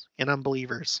hypocrites and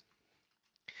unbelievers.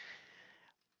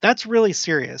 That's really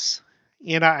serious.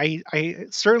 And I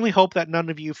certainly hope that none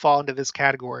of you fall into this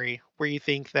category where you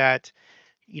think that,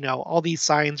 all these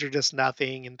signs are just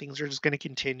nothing and things are just going to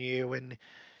continue. And,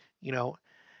 you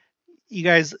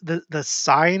guys, the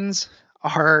signs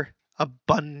are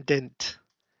abundant.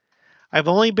 I've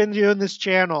only been doing this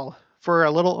channel for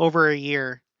a little over a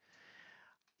year,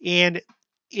 and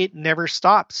it never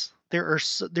stops.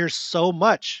 There's so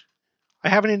much. I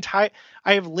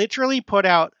have literally put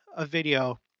out a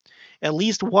video, at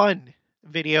least one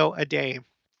video a day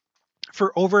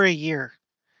for over a year.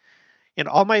 And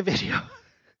all my videos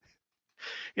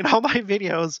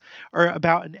are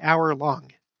about an hour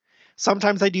long.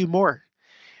 Sometimes I do more.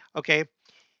 Okay.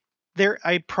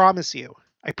 I promise you,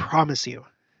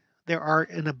 there are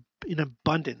an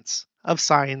abundance of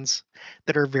signs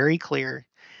that are very clear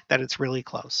that it's really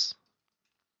close.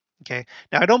 Okay.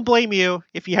 Now, I don't blame you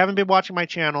if you haven't been watching my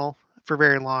channel for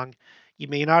very long. You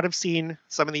may not have seen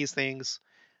some of these things,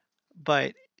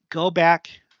 but go back,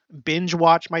 binge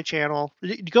watch my channel.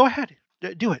 Go ahead,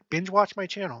 do it. Binge watch my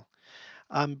channel,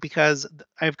 because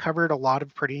I've covered a lot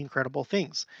of pretty incredible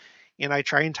things, and I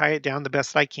try and tie it down the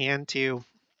best I can to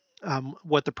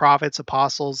what the prophets,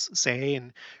 apostles say,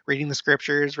 and reading the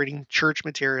scriptures, reading church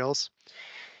materials.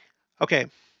 Okay,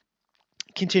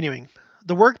 continuing.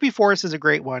 The work before us is a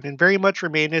great one, and very much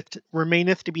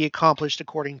remaineth to be accomplished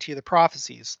according to the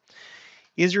prophecies.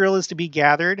 Israel is to be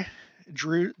gathered,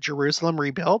 Jerusalem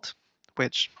rebuilt,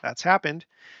 which that's happened,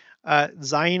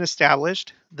 Zion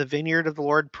established, the vineyard of the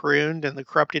Lord pruned, and the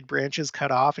corrupted branches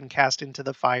cut off and cast into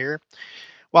the fire,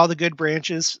 while the good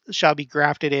branches shall be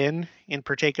grafted in and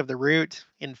partake of the root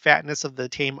and fatness of the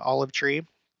tame olive tree.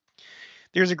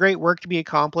 There's a great work to be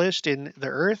accomplished in the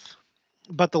earth,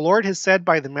 but the Lord has said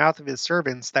by the mouth of his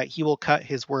servants that he will cut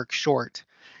his work short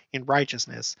in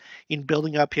righteousness, in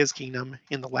building up his kingdom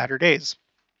in the latter days.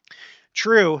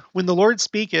 True, when the Lord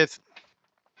speaketh,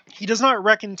 he does not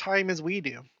reckon time as we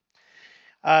do.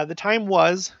 The time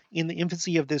was, in the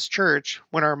infancy of this church,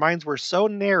 when our minds were so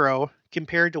narrow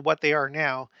compared to what they are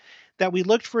now, that we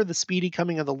looked for the speedy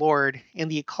coming of the Lord and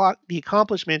the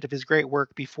accomplishment of his great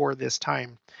work before this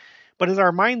time. But as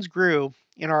our minds grew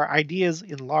and our ideas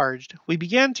enlarged, we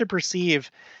began to perceive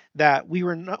that we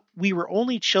were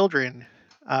only children.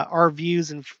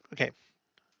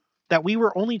 That we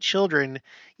were only children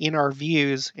in our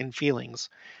views and feelings,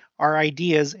 our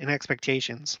ideas and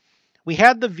expectations. We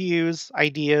had the views,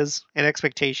 ideas, and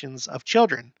expectations of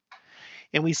children,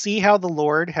 and we see how the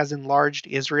Lord has enlarged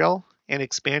Israel and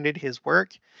expanded his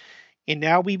work, and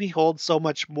now we behold so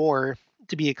much more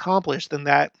to be accomplished than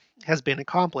that has been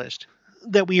accomplished,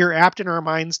 that we are apt in our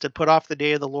minds to put off the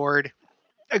day of the Lord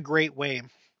a great way.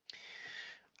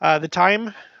 The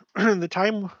time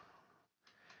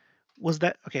was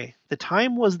that, okay, the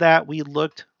time was that we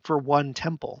looked for one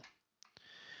temple.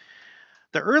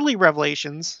 The early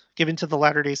revelations given to the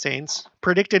Latter-day Saints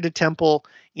predicted a temple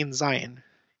in Zion.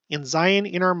 In Zion,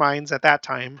 in our minds at that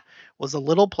time, was a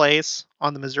little place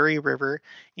on the Missouri River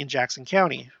in Jackson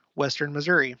County, western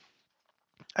Missouri.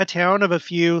 A town of a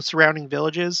few surrounding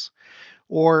villages,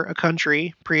 or a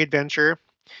country pre-adventure.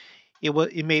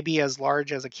 It may be as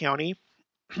large as a county.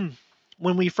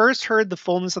 When we first heard the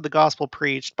fullness of the gospel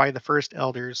preached by the first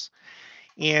elders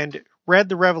and read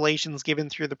the revelations given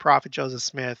through the prophet Joseph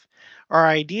Smith, our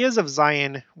ideas of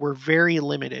Zion were very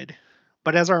limited.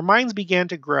 But as our minds began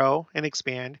to grow and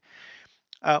expand,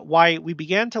 we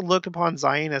began to look upon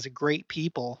Zion as a great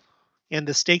people and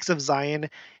the stakes of Zion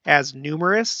as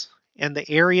numerous, and the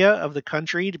area of the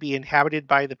country to be inhabited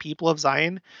by the people of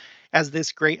Zion as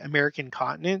this great American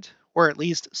continent, or at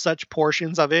least such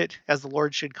portions of it as the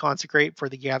Lord should consecrate for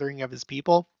the gathering of his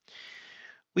people.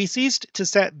 We ceased to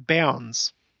set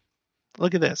bounds.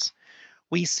 Look at this.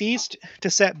 We ceased to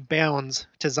set bounds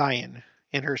to Zion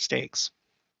and her stakes.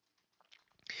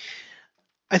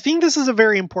 I think this is a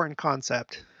very important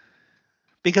concept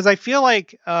because I feel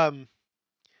like,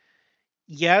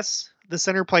 yes, the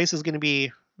center place is going to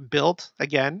be built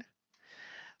again.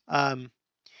 I'm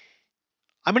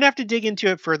going to have to dig into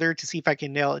it further to see if I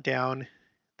can nail it down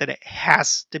that it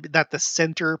has to be, that the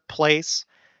center place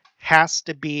has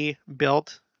to be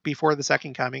built before the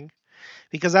second coming,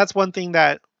 because that's one thing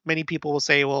that many people will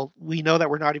say, well, we know that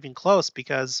we're not even close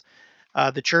because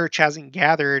the church hasn't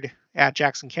gathered at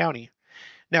Jackson County.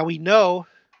 Now we know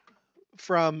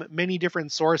from many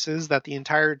different sources that the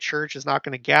entire church is not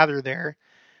going to gather there.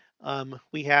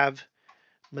 We have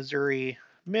Missouri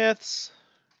Myths,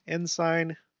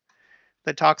 Ensign,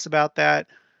 that talks about that.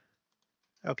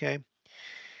 Okay.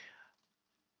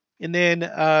 And then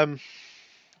I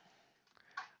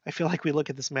feel like we look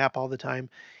at this map all the time.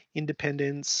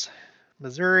 Independence,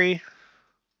 Missouri.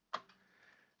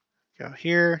 Go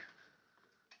here.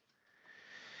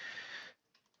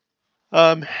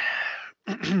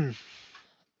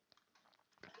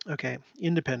 Okay,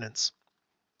 Independence.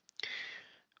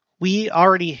 We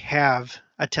already have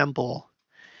a temple.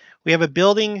 We have a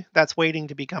building that's waiting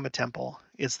to become a temple.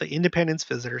 It's the Independence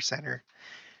Visitor Center.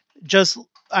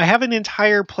 I have an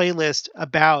entire playlist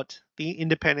about the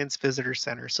Independence Visitor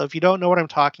Center. So if you don't know what I'm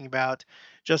talking about,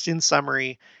 just in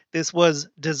summary, this was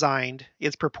designed,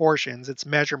 its proportions, its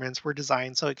measurements were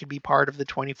designed so it could be part of the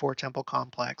 24 temple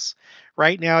complex.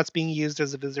 Right now it's being used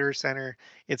as a visitor center.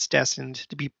 It's destined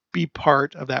to be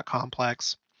part of that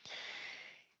complex.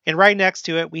 And right next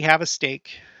to it, we have a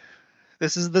stake.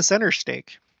 This is the center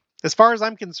stake. As far as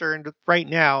I'm concerned, right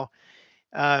now,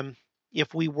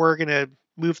 if we were going to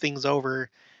move things over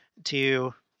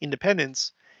to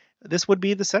Independence, this would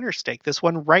be the center stake. This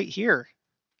one right here,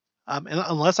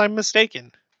 unless I'm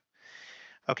mistaken.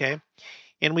 Okay,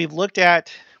 and we've looked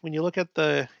at, when you look at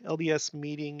the LDS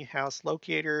Meeting House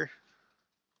locator,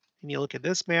 and you look at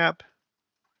this map,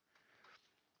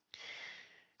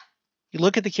 you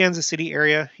look at the Kansas City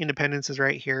area, Independence is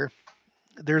right here.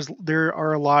 There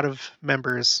are a lot of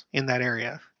members in that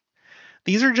area.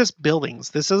 These are just buildings.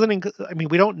 This isn't, I mean,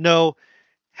 we don't know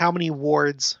how many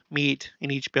wards meet in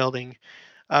each building.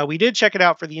 We did check it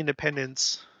out for the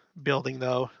Independence building,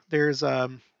 though. There's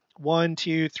 1,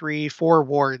 2, 3, 4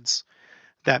 wards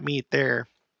that meet there.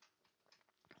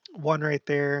 One right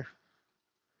there.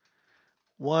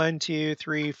 1, 2,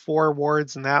 3, 4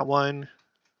 wards in that one.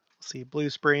 Let's see, Blue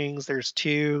Springs, there's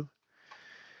 2.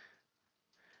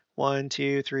 1,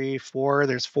 2, 3, 4.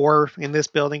 There's 4 in this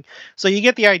building. So you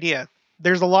get the idea.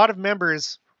 There's a lot of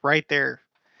members right there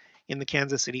in the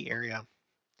Kansas City area.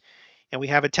 And we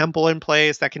have a temple in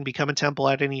place that can become a temple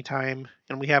at any time.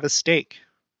 And we have a stake.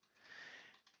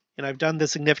 And I've done the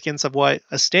significance of what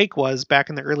a stake was back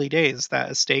in the early days, that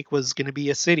a stake was going to be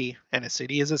a city, and a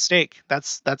city is a stake.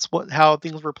 That's how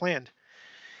things were planned.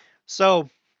 So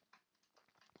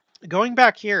going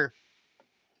back here,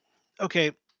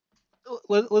 okay,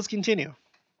 let's continue.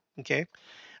 Okay,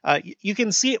 you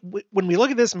can see it when we look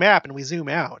at this map and we zoom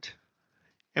out,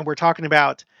 and we're talking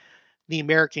about the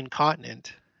American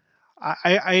continent.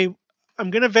 I'm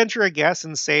going to venture a guess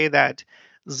and say that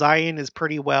Zion is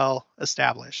pretty well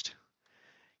established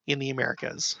in the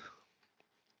Americas.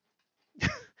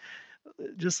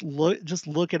 just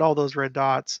look at all those red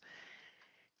dots.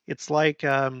 It's like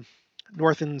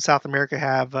North and South America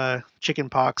have chicken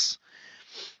pox.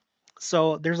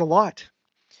 So there's a lot.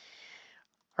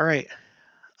 All right.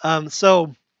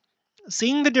 So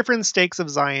seeing the different stakes of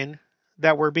Zion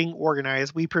that were being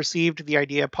organized, we perceived the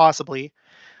idea possibly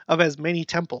of as many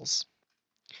temples.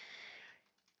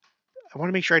 I want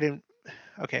to make sure I didn't.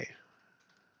 Okay.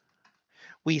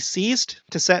 We ceased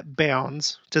to set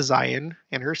bounds to Zion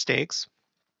and her stakes.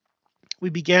 We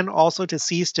began also to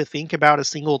cease to think about a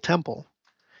single temple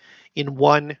in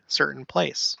one certain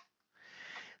place.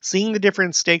 Seeing the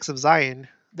different stakes of Zion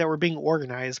that were being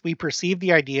organized, we perceived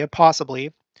the idea,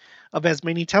 possibly, of as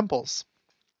many temples.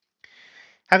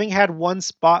 Having had one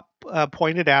spot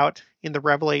pointed out in the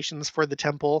revelations for the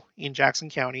temple in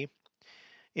Jackson County,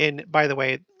 and by the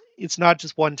way, it's not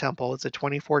just one temple, it's a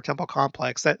 24 temple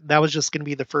complex. That was just going to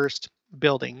be the first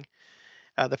building,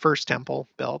 the first temple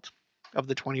built of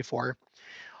the 24.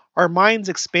 Our minds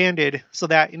expanded so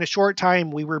that in a short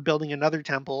time we were building another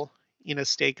temple in a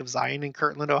stake of Zion in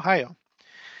Kirtland, Ohio.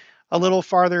 A little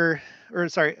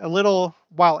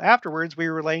while afterwards, we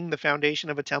were laying the foundation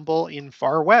of a temple in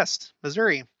far west,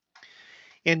 Missouri,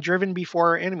 and driven before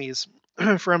our enemies.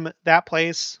 From that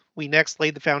place, we next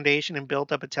laid the foundation and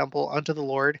built up a temple unto the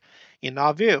Lord in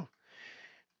Nauvoo.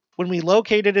 When we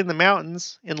located in the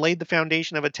mountains and laid the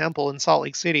foundation of a temple in Salt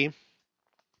Lake City,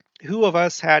 who of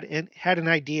us had an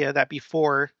idea that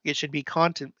before it should be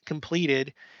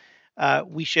completed,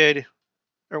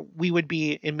 we would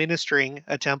be administering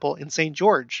a temple in St.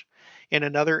 George, and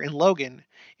another in Logan,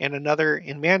 and another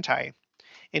in Manti?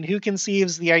 And who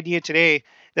conceives the idea today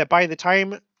that by the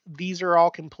time these are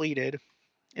all completed,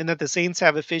 and that the saints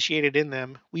have officiated in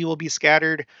them, we will be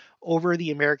scattered over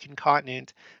the American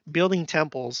continent, building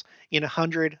temples in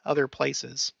 100 other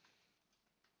places?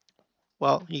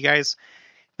 Well, you guys,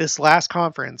 this last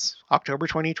conference, October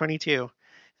 2022,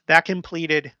 that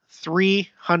completed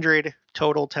 300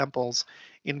 total temples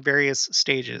in various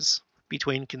stages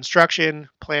between construction,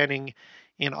 planning,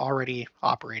 and already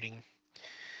operating.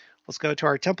 Let's go to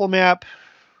our temple map,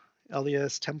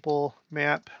 LDS temple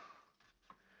map.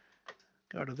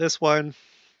 Go to this one.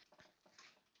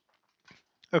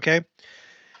 Okay.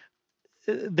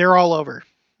 They're all over.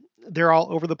 They're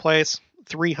all over the place.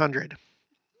 300.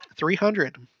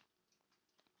 300.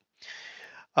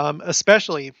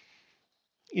 Especially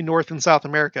in North and South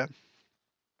America.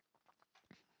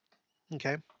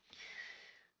 Okay.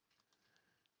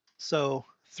 So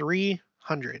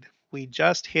 300. We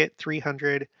just hit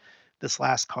 300 this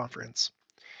last conference.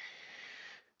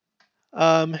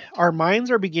 Our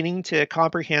minds are beginning to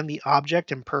comprehend the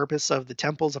object and purpose of the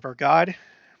temples of our God.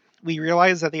 We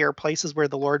realize that they are places where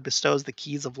the Lord bestows the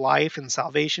keys of life and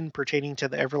salvation pertaining to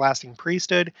the everlasting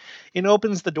priesthood and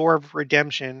opens the door of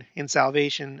redemption and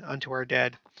salvation unto our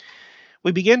dead.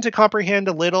 We begin to comprehend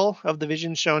a little of the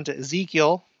vision shown to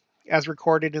Ezekiel, as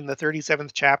recorded in the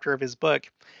 37th chapter of his book.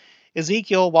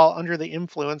 Ezekiel, while under the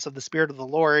influence of the Spirit of the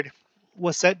Lord,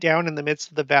 was set down in the midst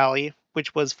of the valley,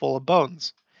 which was full of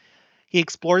bones. He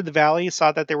explored the valley,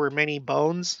 saw that there were many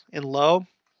bones, and lo,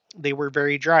 they were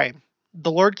very dry.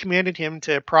 The Lord commanded him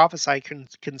to prophesy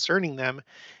concerning them,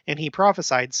 and he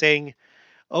prophesied, saying,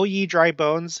 O ye dry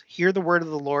bones, hear the word of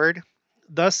the Lord.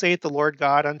 Thus saith the Lord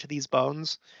God unto these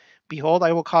bones, Behold,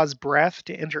 I will cause breath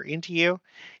to enter into you,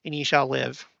 and ye shall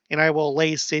live. And I will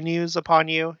lay sinews upon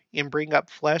you, and bring up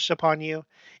flesh upon you,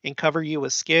 and cover you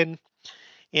with skin,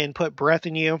 and put breath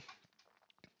in you,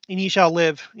 and ye shall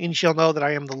live, and ye shall know that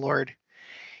I am the Lord.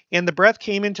 And the breath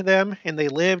came into them, and they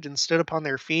lived and stood upon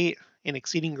their feet, an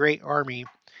exceeding great army.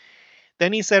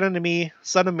 Then he said unto me,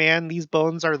 Son of man, these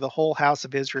bones are the whole house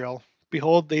of Israel.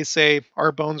 Behold, they say,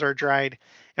 Our bones are dried,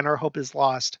 and our hope is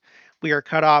lost. We are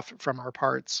cut off from our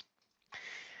parts.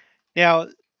 Now,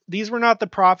 these were not the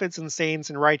prophets and saints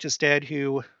and righteous dead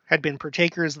who had been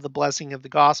partakers of the blessing of the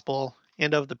gospel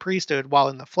and of the priesthood while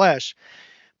in the flesh,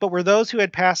 but were those who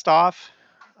had passed off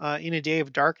in a day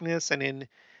of darkness and in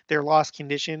their lost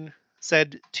condition,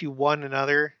 said to one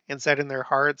another and said in their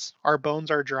hearts, Our bones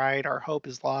are dried, our hope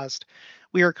is lost,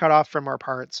 we are cut off from our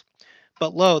parts.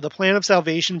 But lo, the plan of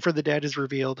salvation for the dead is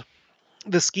revealed.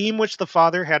 The scheme which the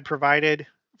Father had provided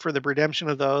for the redemption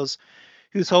of those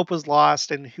whose hope was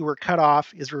lost and who were cut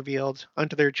off is revealed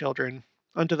unto their children,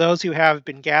 unto those who have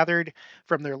been gathered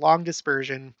from their long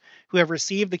dispersion, who have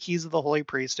received the keys of the holy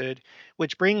priesthood,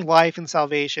 which bring life and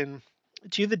salvation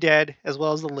to the dead as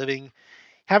well as the living.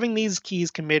 Having these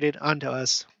keys committed unto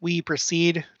us, we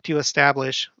proceed to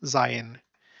establish Zion,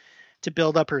 to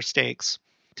build up her stakes,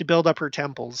 to build up her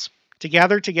temples, to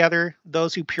gather together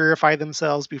those who purify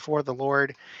themselves before the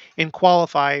Lord and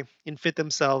qualify and fit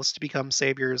themselves to become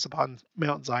saviors upon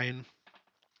Mount Zion.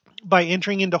 By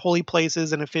entering into holy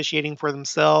places and officiating for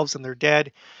themselves and their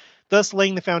dead, thus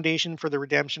laying the foundation for the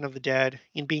redemption of the dead,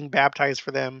 in being baptized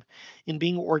for them, in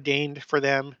being ordained for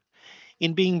them,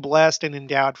 in being blessed and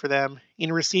endowed for them,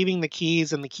 in receiving the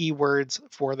keys and the key words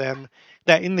for them,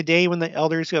 that in the day when the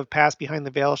elders who have passed behind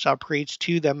the veil shall preach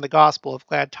to them the gospel of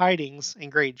glad tidings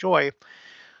and great joy,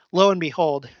 Lo and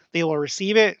behold, they will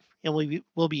receive it and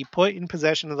will be put in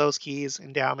possession of those keys,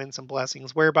 endowments, and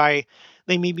blessings, whereby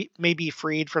they may be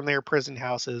freed from their prison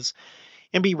houses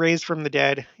and be raised from the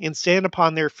dead and stand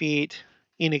upon their feet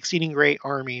in exceeding great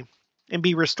army and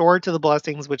be restored to the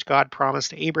blessings which God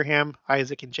promised to Abraham,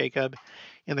 Isaac, and Jacob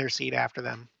and their seed after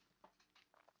them.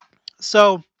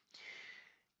 So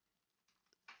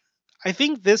I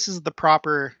think this is the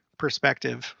proper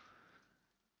perspective,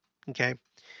 okay?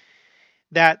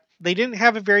 That they didn't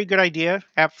have a very good idea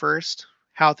at first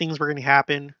how things were going to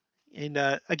happen. And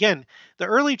again, the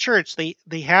early church,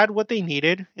 they had what they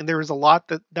needed, and there was a lot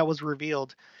that was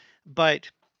revealed. But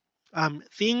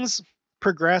things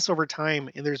progress over time,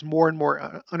 and there's more and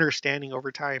more understanding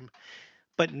over time.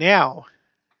 But now,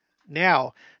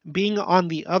 being on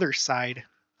the other side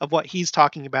of what he's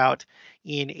talking about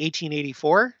in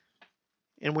 1884,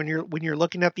 and when you're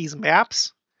looking at these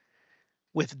maps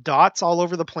with dots all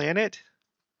over the planet,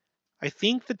 I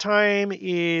think the time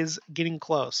is getting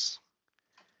close.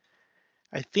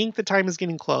 I think the time is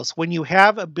getting close. When you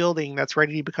have a building that's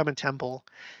ready to become a temple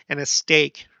and a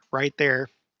stake right there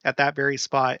at that very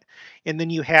spot, and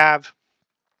then you have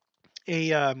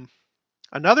a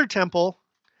another temple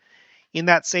in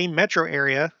that same metro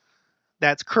area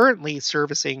that's currently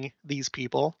servicing these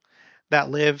people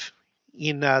that live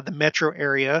in the metro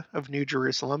area of New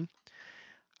Jerusalem,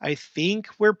 I think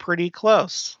we're pretty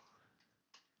close.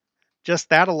 Just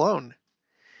that alone.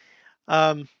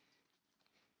 Let's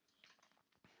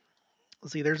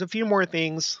see, there's a few more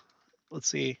things. Let's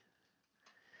see.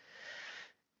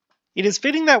 It is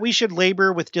fitting that we should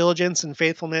labor with diligence and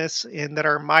faithfulness, and that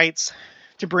our mights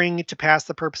to bring to pass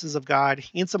the purposes of God,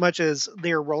 insomuch as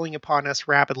they are rolling upon us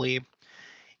rapidly,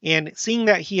 and seeing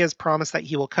that he has promised that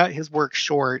he will cut his work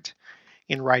short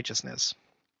in righteousness.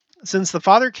 Since the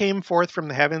Father came forth from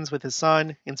the heavens with his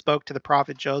Son, and spoke to the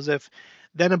prophet Joseph,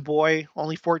 then a boy,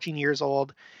 only 14 years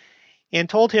old, and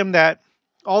told him that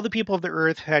all the people of the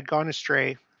earth had gone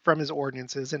astray from his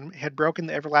ordinances, and had broken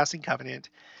the everlasting covenant,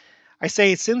 I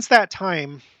say, since that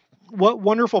time, what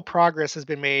wonderful progress has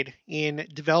been made in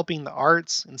developing the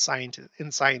arts and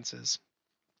sciences.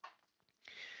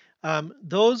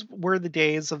 Those were the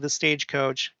days of the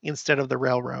stagecoach instead of the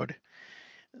railroad.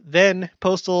 Then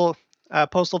postal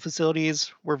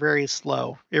facilities were very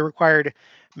slow. It required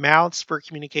mouths for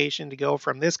communication to go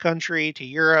from this country to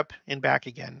Europe and back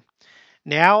again.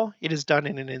 Now it is done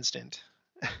in an instant.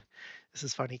 This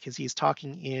is funny because he's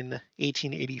talking in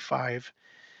 1885.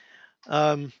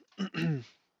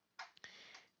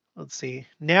 Let's see.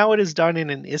 Now it is done in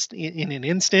an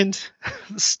instant.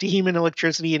 Steam and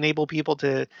electricity enable people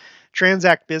to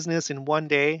transact business in one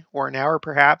day or an hour,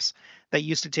 perhaps, that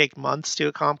used to take months to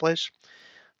accomplish.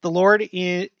 The Lord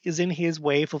is in his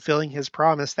way fulfilling his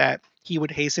promise that he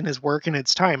would hasten his work in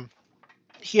its time.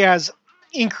 He has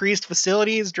increased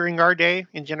facilities during our day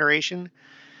and generation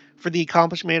for the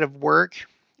accomplishment of work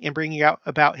and bringing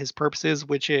about his purposes,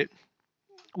 which it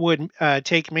would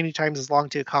take many times as long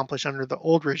to accomplish under the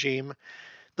old regime,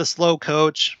 the slow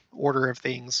coach order of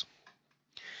things.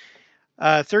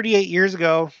 38 years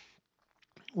ago,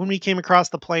 when we came across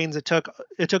the plains, it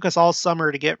took us all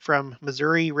summer to get from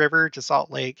Missouri River to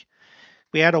Salt Lake.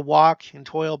 We had to walk and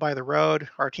toil by the road.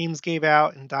 Our teams gave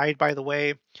out and died by the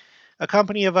way. A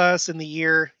company of us in the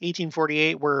year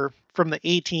 1848 were from the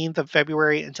 18th of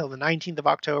February until the 19th of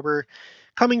October,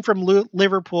 coming from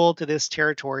Liverpool to this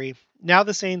territory. Now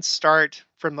the Saints start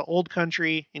from the old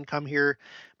country and come here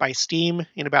by steam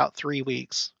in about 3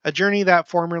 weeks, a journey that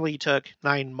formerly took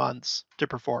 9 months to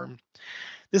perform.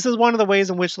 This is one of the ways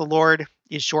in which the Lord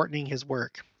is shortening his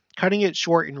work, cutting it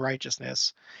short in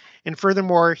righteousness. And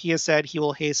furthermore, he has said he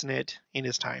will hasten it in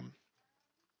his time.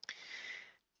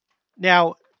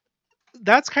 Now,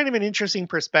 that's kind of an interesting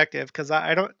perspective, because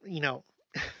I don't,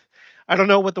 I don't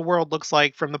know what the world looks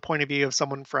like from the point of view of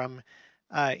someone from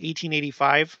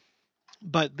 1885,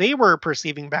 but they were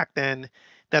perceiving back then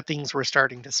that things were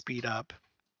starting to speed up.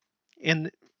 And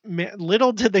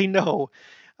little did they know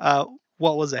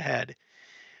what was ahead.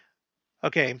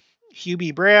 Okay, Hugh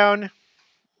B. Brown.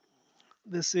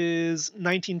 This is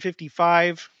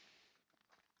 1955.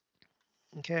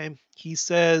 Okay, he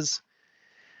says,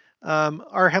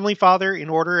 our Heavenly Father, in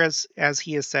order, as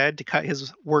he has said, to cut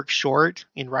his work short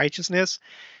in righteousness,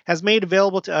 has made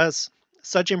available to us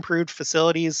such improved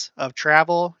facilities of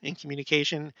travel and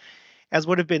communication as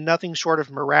would have been nothing short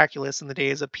of miraculous in the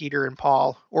days of Peter and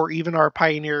Paul, or even our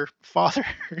pioneer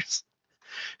fathers,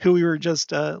 who we were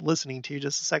just listening to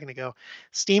just a second ago.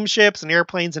 Steamships and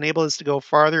airplanes enable us to go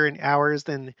farther in hours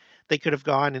than they could have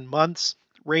gone in months.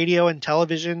 Radio and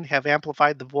television have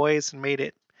amplified the voice and made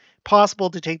it possible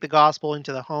to take the gospel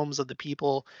into the homes of the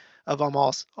people of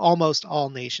almost all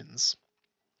nations.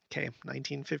 Okay,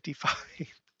 1955.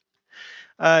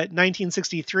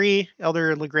 1963,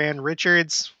 Elder LeGrand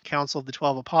Richards, Council of the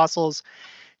 12 Apostles.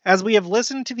 As we have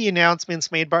listened to the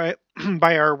announcements made by,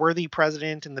 by our worthy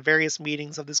president in the various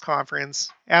meetings of this conference,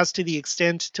 as to the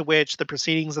extent to which the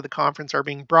proceedings of the conference are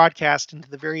being broadcast into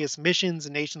the various missions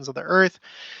and nations of the earth,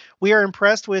 we are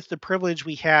impressed with the privilege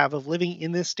we have of living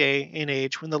in this day and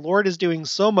age when the Lord is doing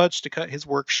so much to cut his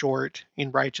work short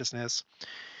in righteousness.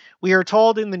 We are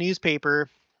told in the newspaper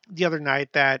the other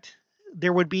night that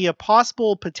there would be a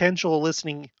possible potential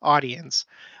listening audience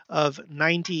of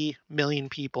 90 million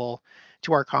people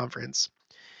to our conference.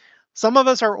 Some of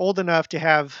us are old enough to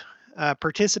have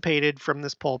participated from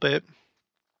this pulpit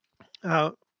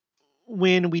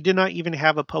when we did not even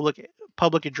have a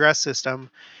public address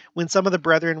system, when some of the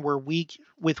brethren were weak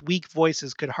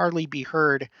voices could hardly be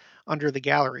heard under the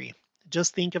gallery.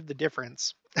 Just think of the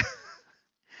difference.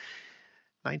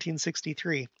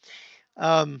 1963.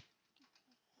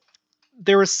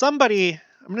 There was somebody,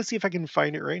 I'm going to see if I can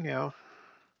find it right now.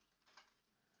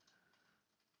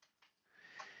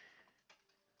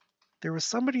 There was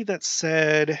somebody that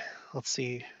said, let's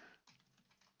see.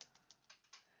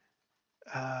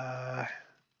 I'm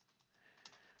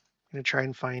going to try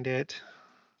and find it.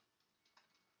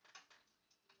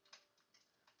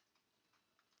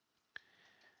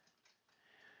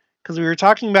 Because we were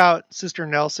talking about Sister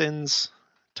Nelson's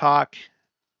talk,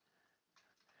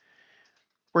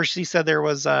 where she said there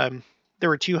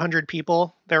were 200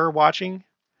 people that were watching,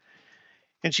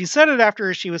 and she said it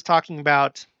after she was talking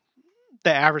about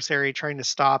the adversary trying to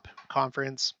stop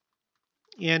conference,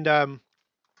 and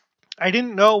I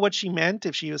didn't know what she meant,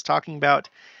 if she was talking about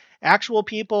actual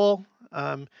people.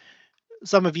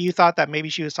 Some of you thought that maybe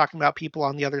she was talking about people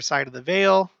on the other side of the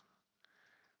veil.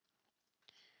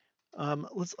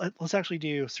 Let's actually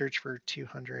do a search for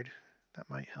 200. That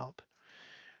might help.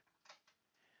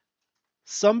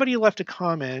 Somebody left a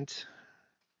comment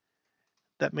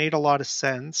that made a lot of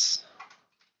sense.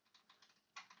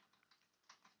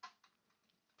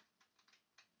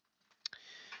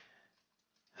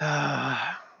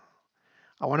 I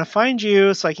want to find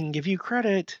you so I can give you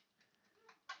credit.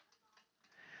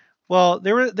 Well,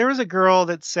 there was a girl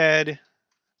that said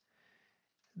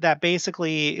that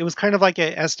basically it was kind of like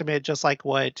an estimate, just like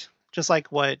what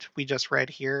we just read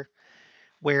here,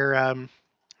 where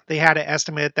they had an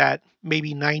estimate that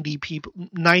maybe 90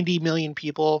 million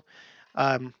people.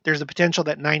 There's a potential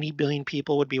that 90 billion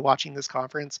people would be watching this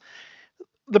conference.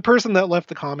 The person that left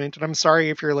the comment, and I'm sorry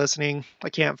if you're listening, I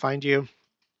can't find you,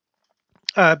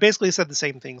 basically said the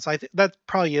same thing. So that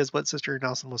probably is what Sister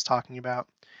Nelson was talking about.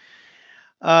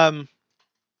 Now,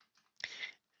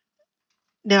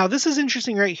 this is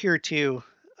interesting right here, too.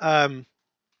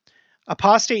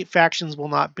 Apostate factions will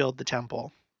not build the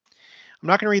temple. I'm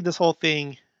not going to read this whole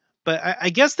thing, but I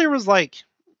guess there was, like,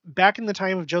 back in the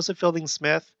time of Joseph Fielding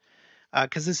Smith,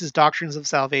 because this is Doctrines of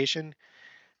Salvation,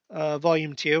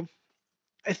 Volume 2.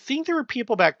 I think there were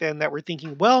people back then that were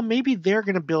thinking, well, maybe they're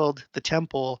going to build the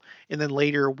temple, and then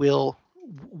later we'll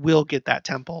get that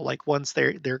temple, like once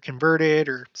they're converted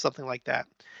or something like that.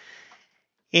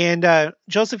 And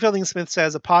Joseph Fielding Smith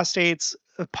says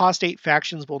apostate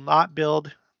factions will not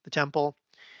build the temple.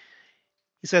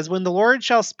 He says, when the Lord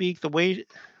shall speak, the way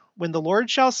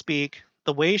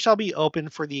shall be open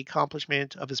for the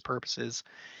accomplishment of his purposes,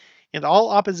 and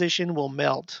all opposition will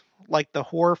melt like the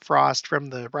hoar frost from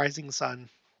the rising sun.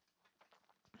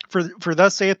 For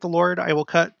thus saith the Lord, I will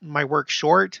cut my work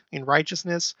short in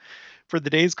righteousness, for the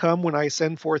days come when I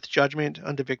send forth judgment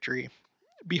unto victory.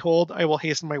 Behold, I will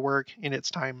hasten my work in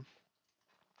its time.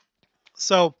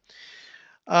 So,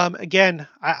 again,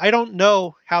 I don't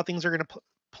know how things are going to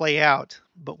play out,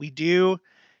 but we do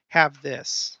have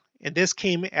this. And this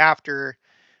came after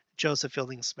Joseph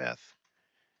Fielding Smith.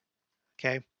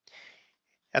 Okay.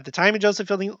 At the time of Joseph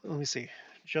Fielding, let me see.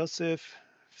 Joseph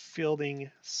Fielding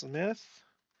Smith.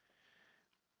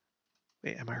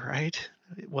 Wait, am I right?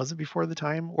 Was it before the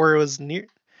time? Or it was near?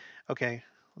 Okay,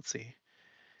 let's see.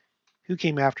 Who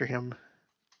came after him?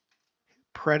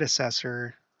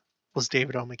 Predecessor was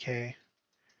David O. McKay.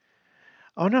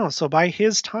 Oh no, so by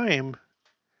his time,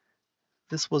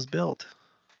 this was built.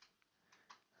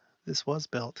 This was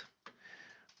built.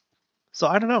 So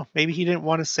I don't know. Maybe he didn't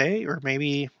want to say, or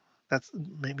maybe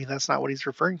that's not what he's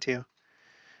referring to.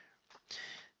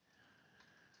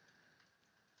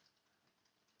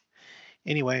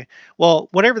 Anyway, well,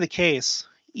 whatever the case,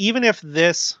 even if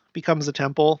this becomes a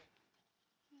temple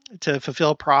to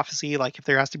fulfill prophecy, like if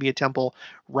there has to be a temple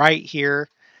right here,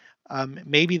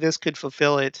 maybe this could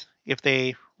fulfill it if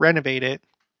they renovate it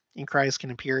and Christ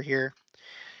can appear here.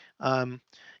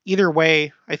 Either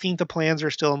way, I think the plans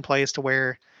are still in place to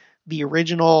where the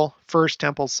original first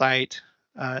temple site,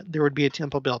 there would be a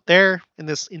temple built there, in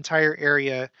this entire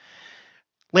area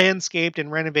landscaped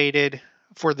and renovated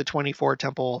for the 24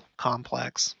 temple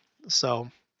complex.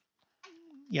 So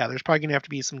yeah, there's probably gonna have to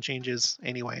be some changes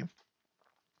anyway.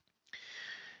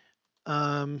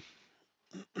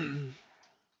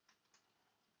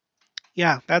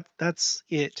 Yeah, that's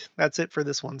it. That's it for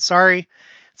this one. Sorry,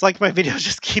 it's like my videos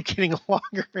just keep getting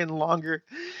longer and longer.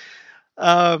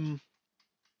 You'll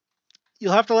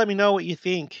have to let me know what you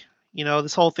think. You know,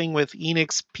 this whole thing with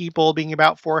Enoch's people being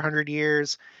about 400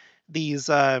 years, these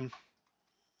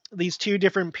two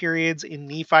different periods in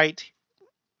Nephite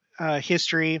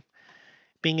history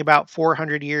being about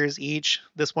 400 years each.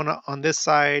 This one on this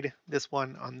side, this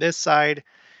one on this side,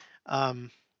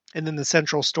 and then the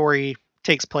central story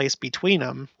takes place between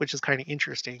them, which is kind of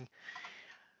interesting.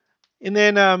 And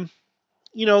then,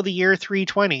 you know, the year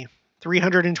 320,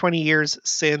 320 years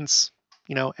since,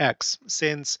 you know, X,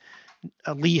 since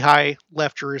Lehi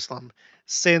left Jerusalem,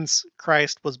 since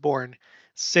Christ was born,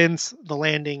 since the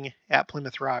landing at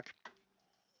Plymouth Rock.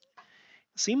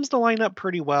 Seems to line up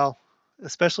pretty well,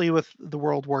 especially with the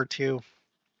World War II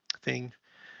thing.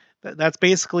 That's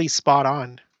basically spot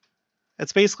on.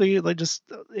 That's basically like just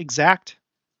exact,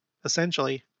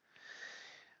 essentially.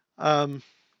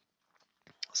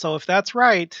 So if that's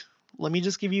right, let me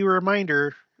just give you a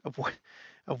reminder of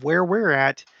where we're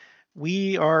at.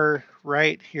 We are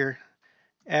right here.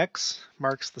 X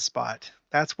marks the spot.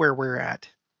 That's where we're at.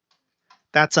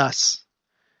 That's us.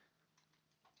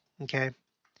 Okay.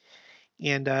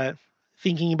 And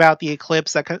thinking about the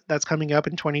eclipse that's coming up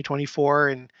in 2024,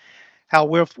 and how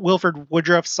Wilford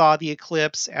Woodruff saw the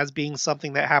eclipse as being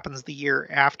something that happens the year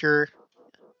after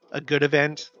a good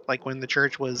event, like when the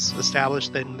church was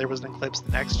established, then there was an eclipse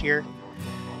the next year.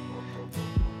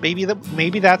 Maybe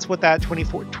that's what that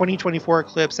 2024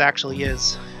 eclipse actually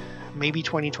is. Maybe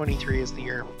 2023 is the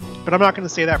year, but I'm not going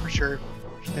to say that for sure.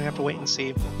 Just gonna have to wait and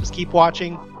see. Just keep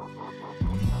watching.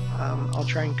 I'll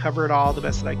try and cover it all the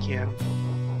best that I can.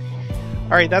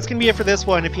 All right, that's going to be it for this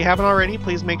one. If you haven't already,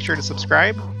 please make sure to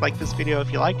subscribe, like this video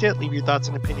if you liked it, leave your thoughts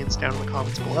and opinions down in the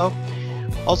comments below.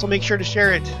 Also, make sure to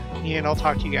share it, and I'll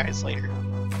talk to you guys later.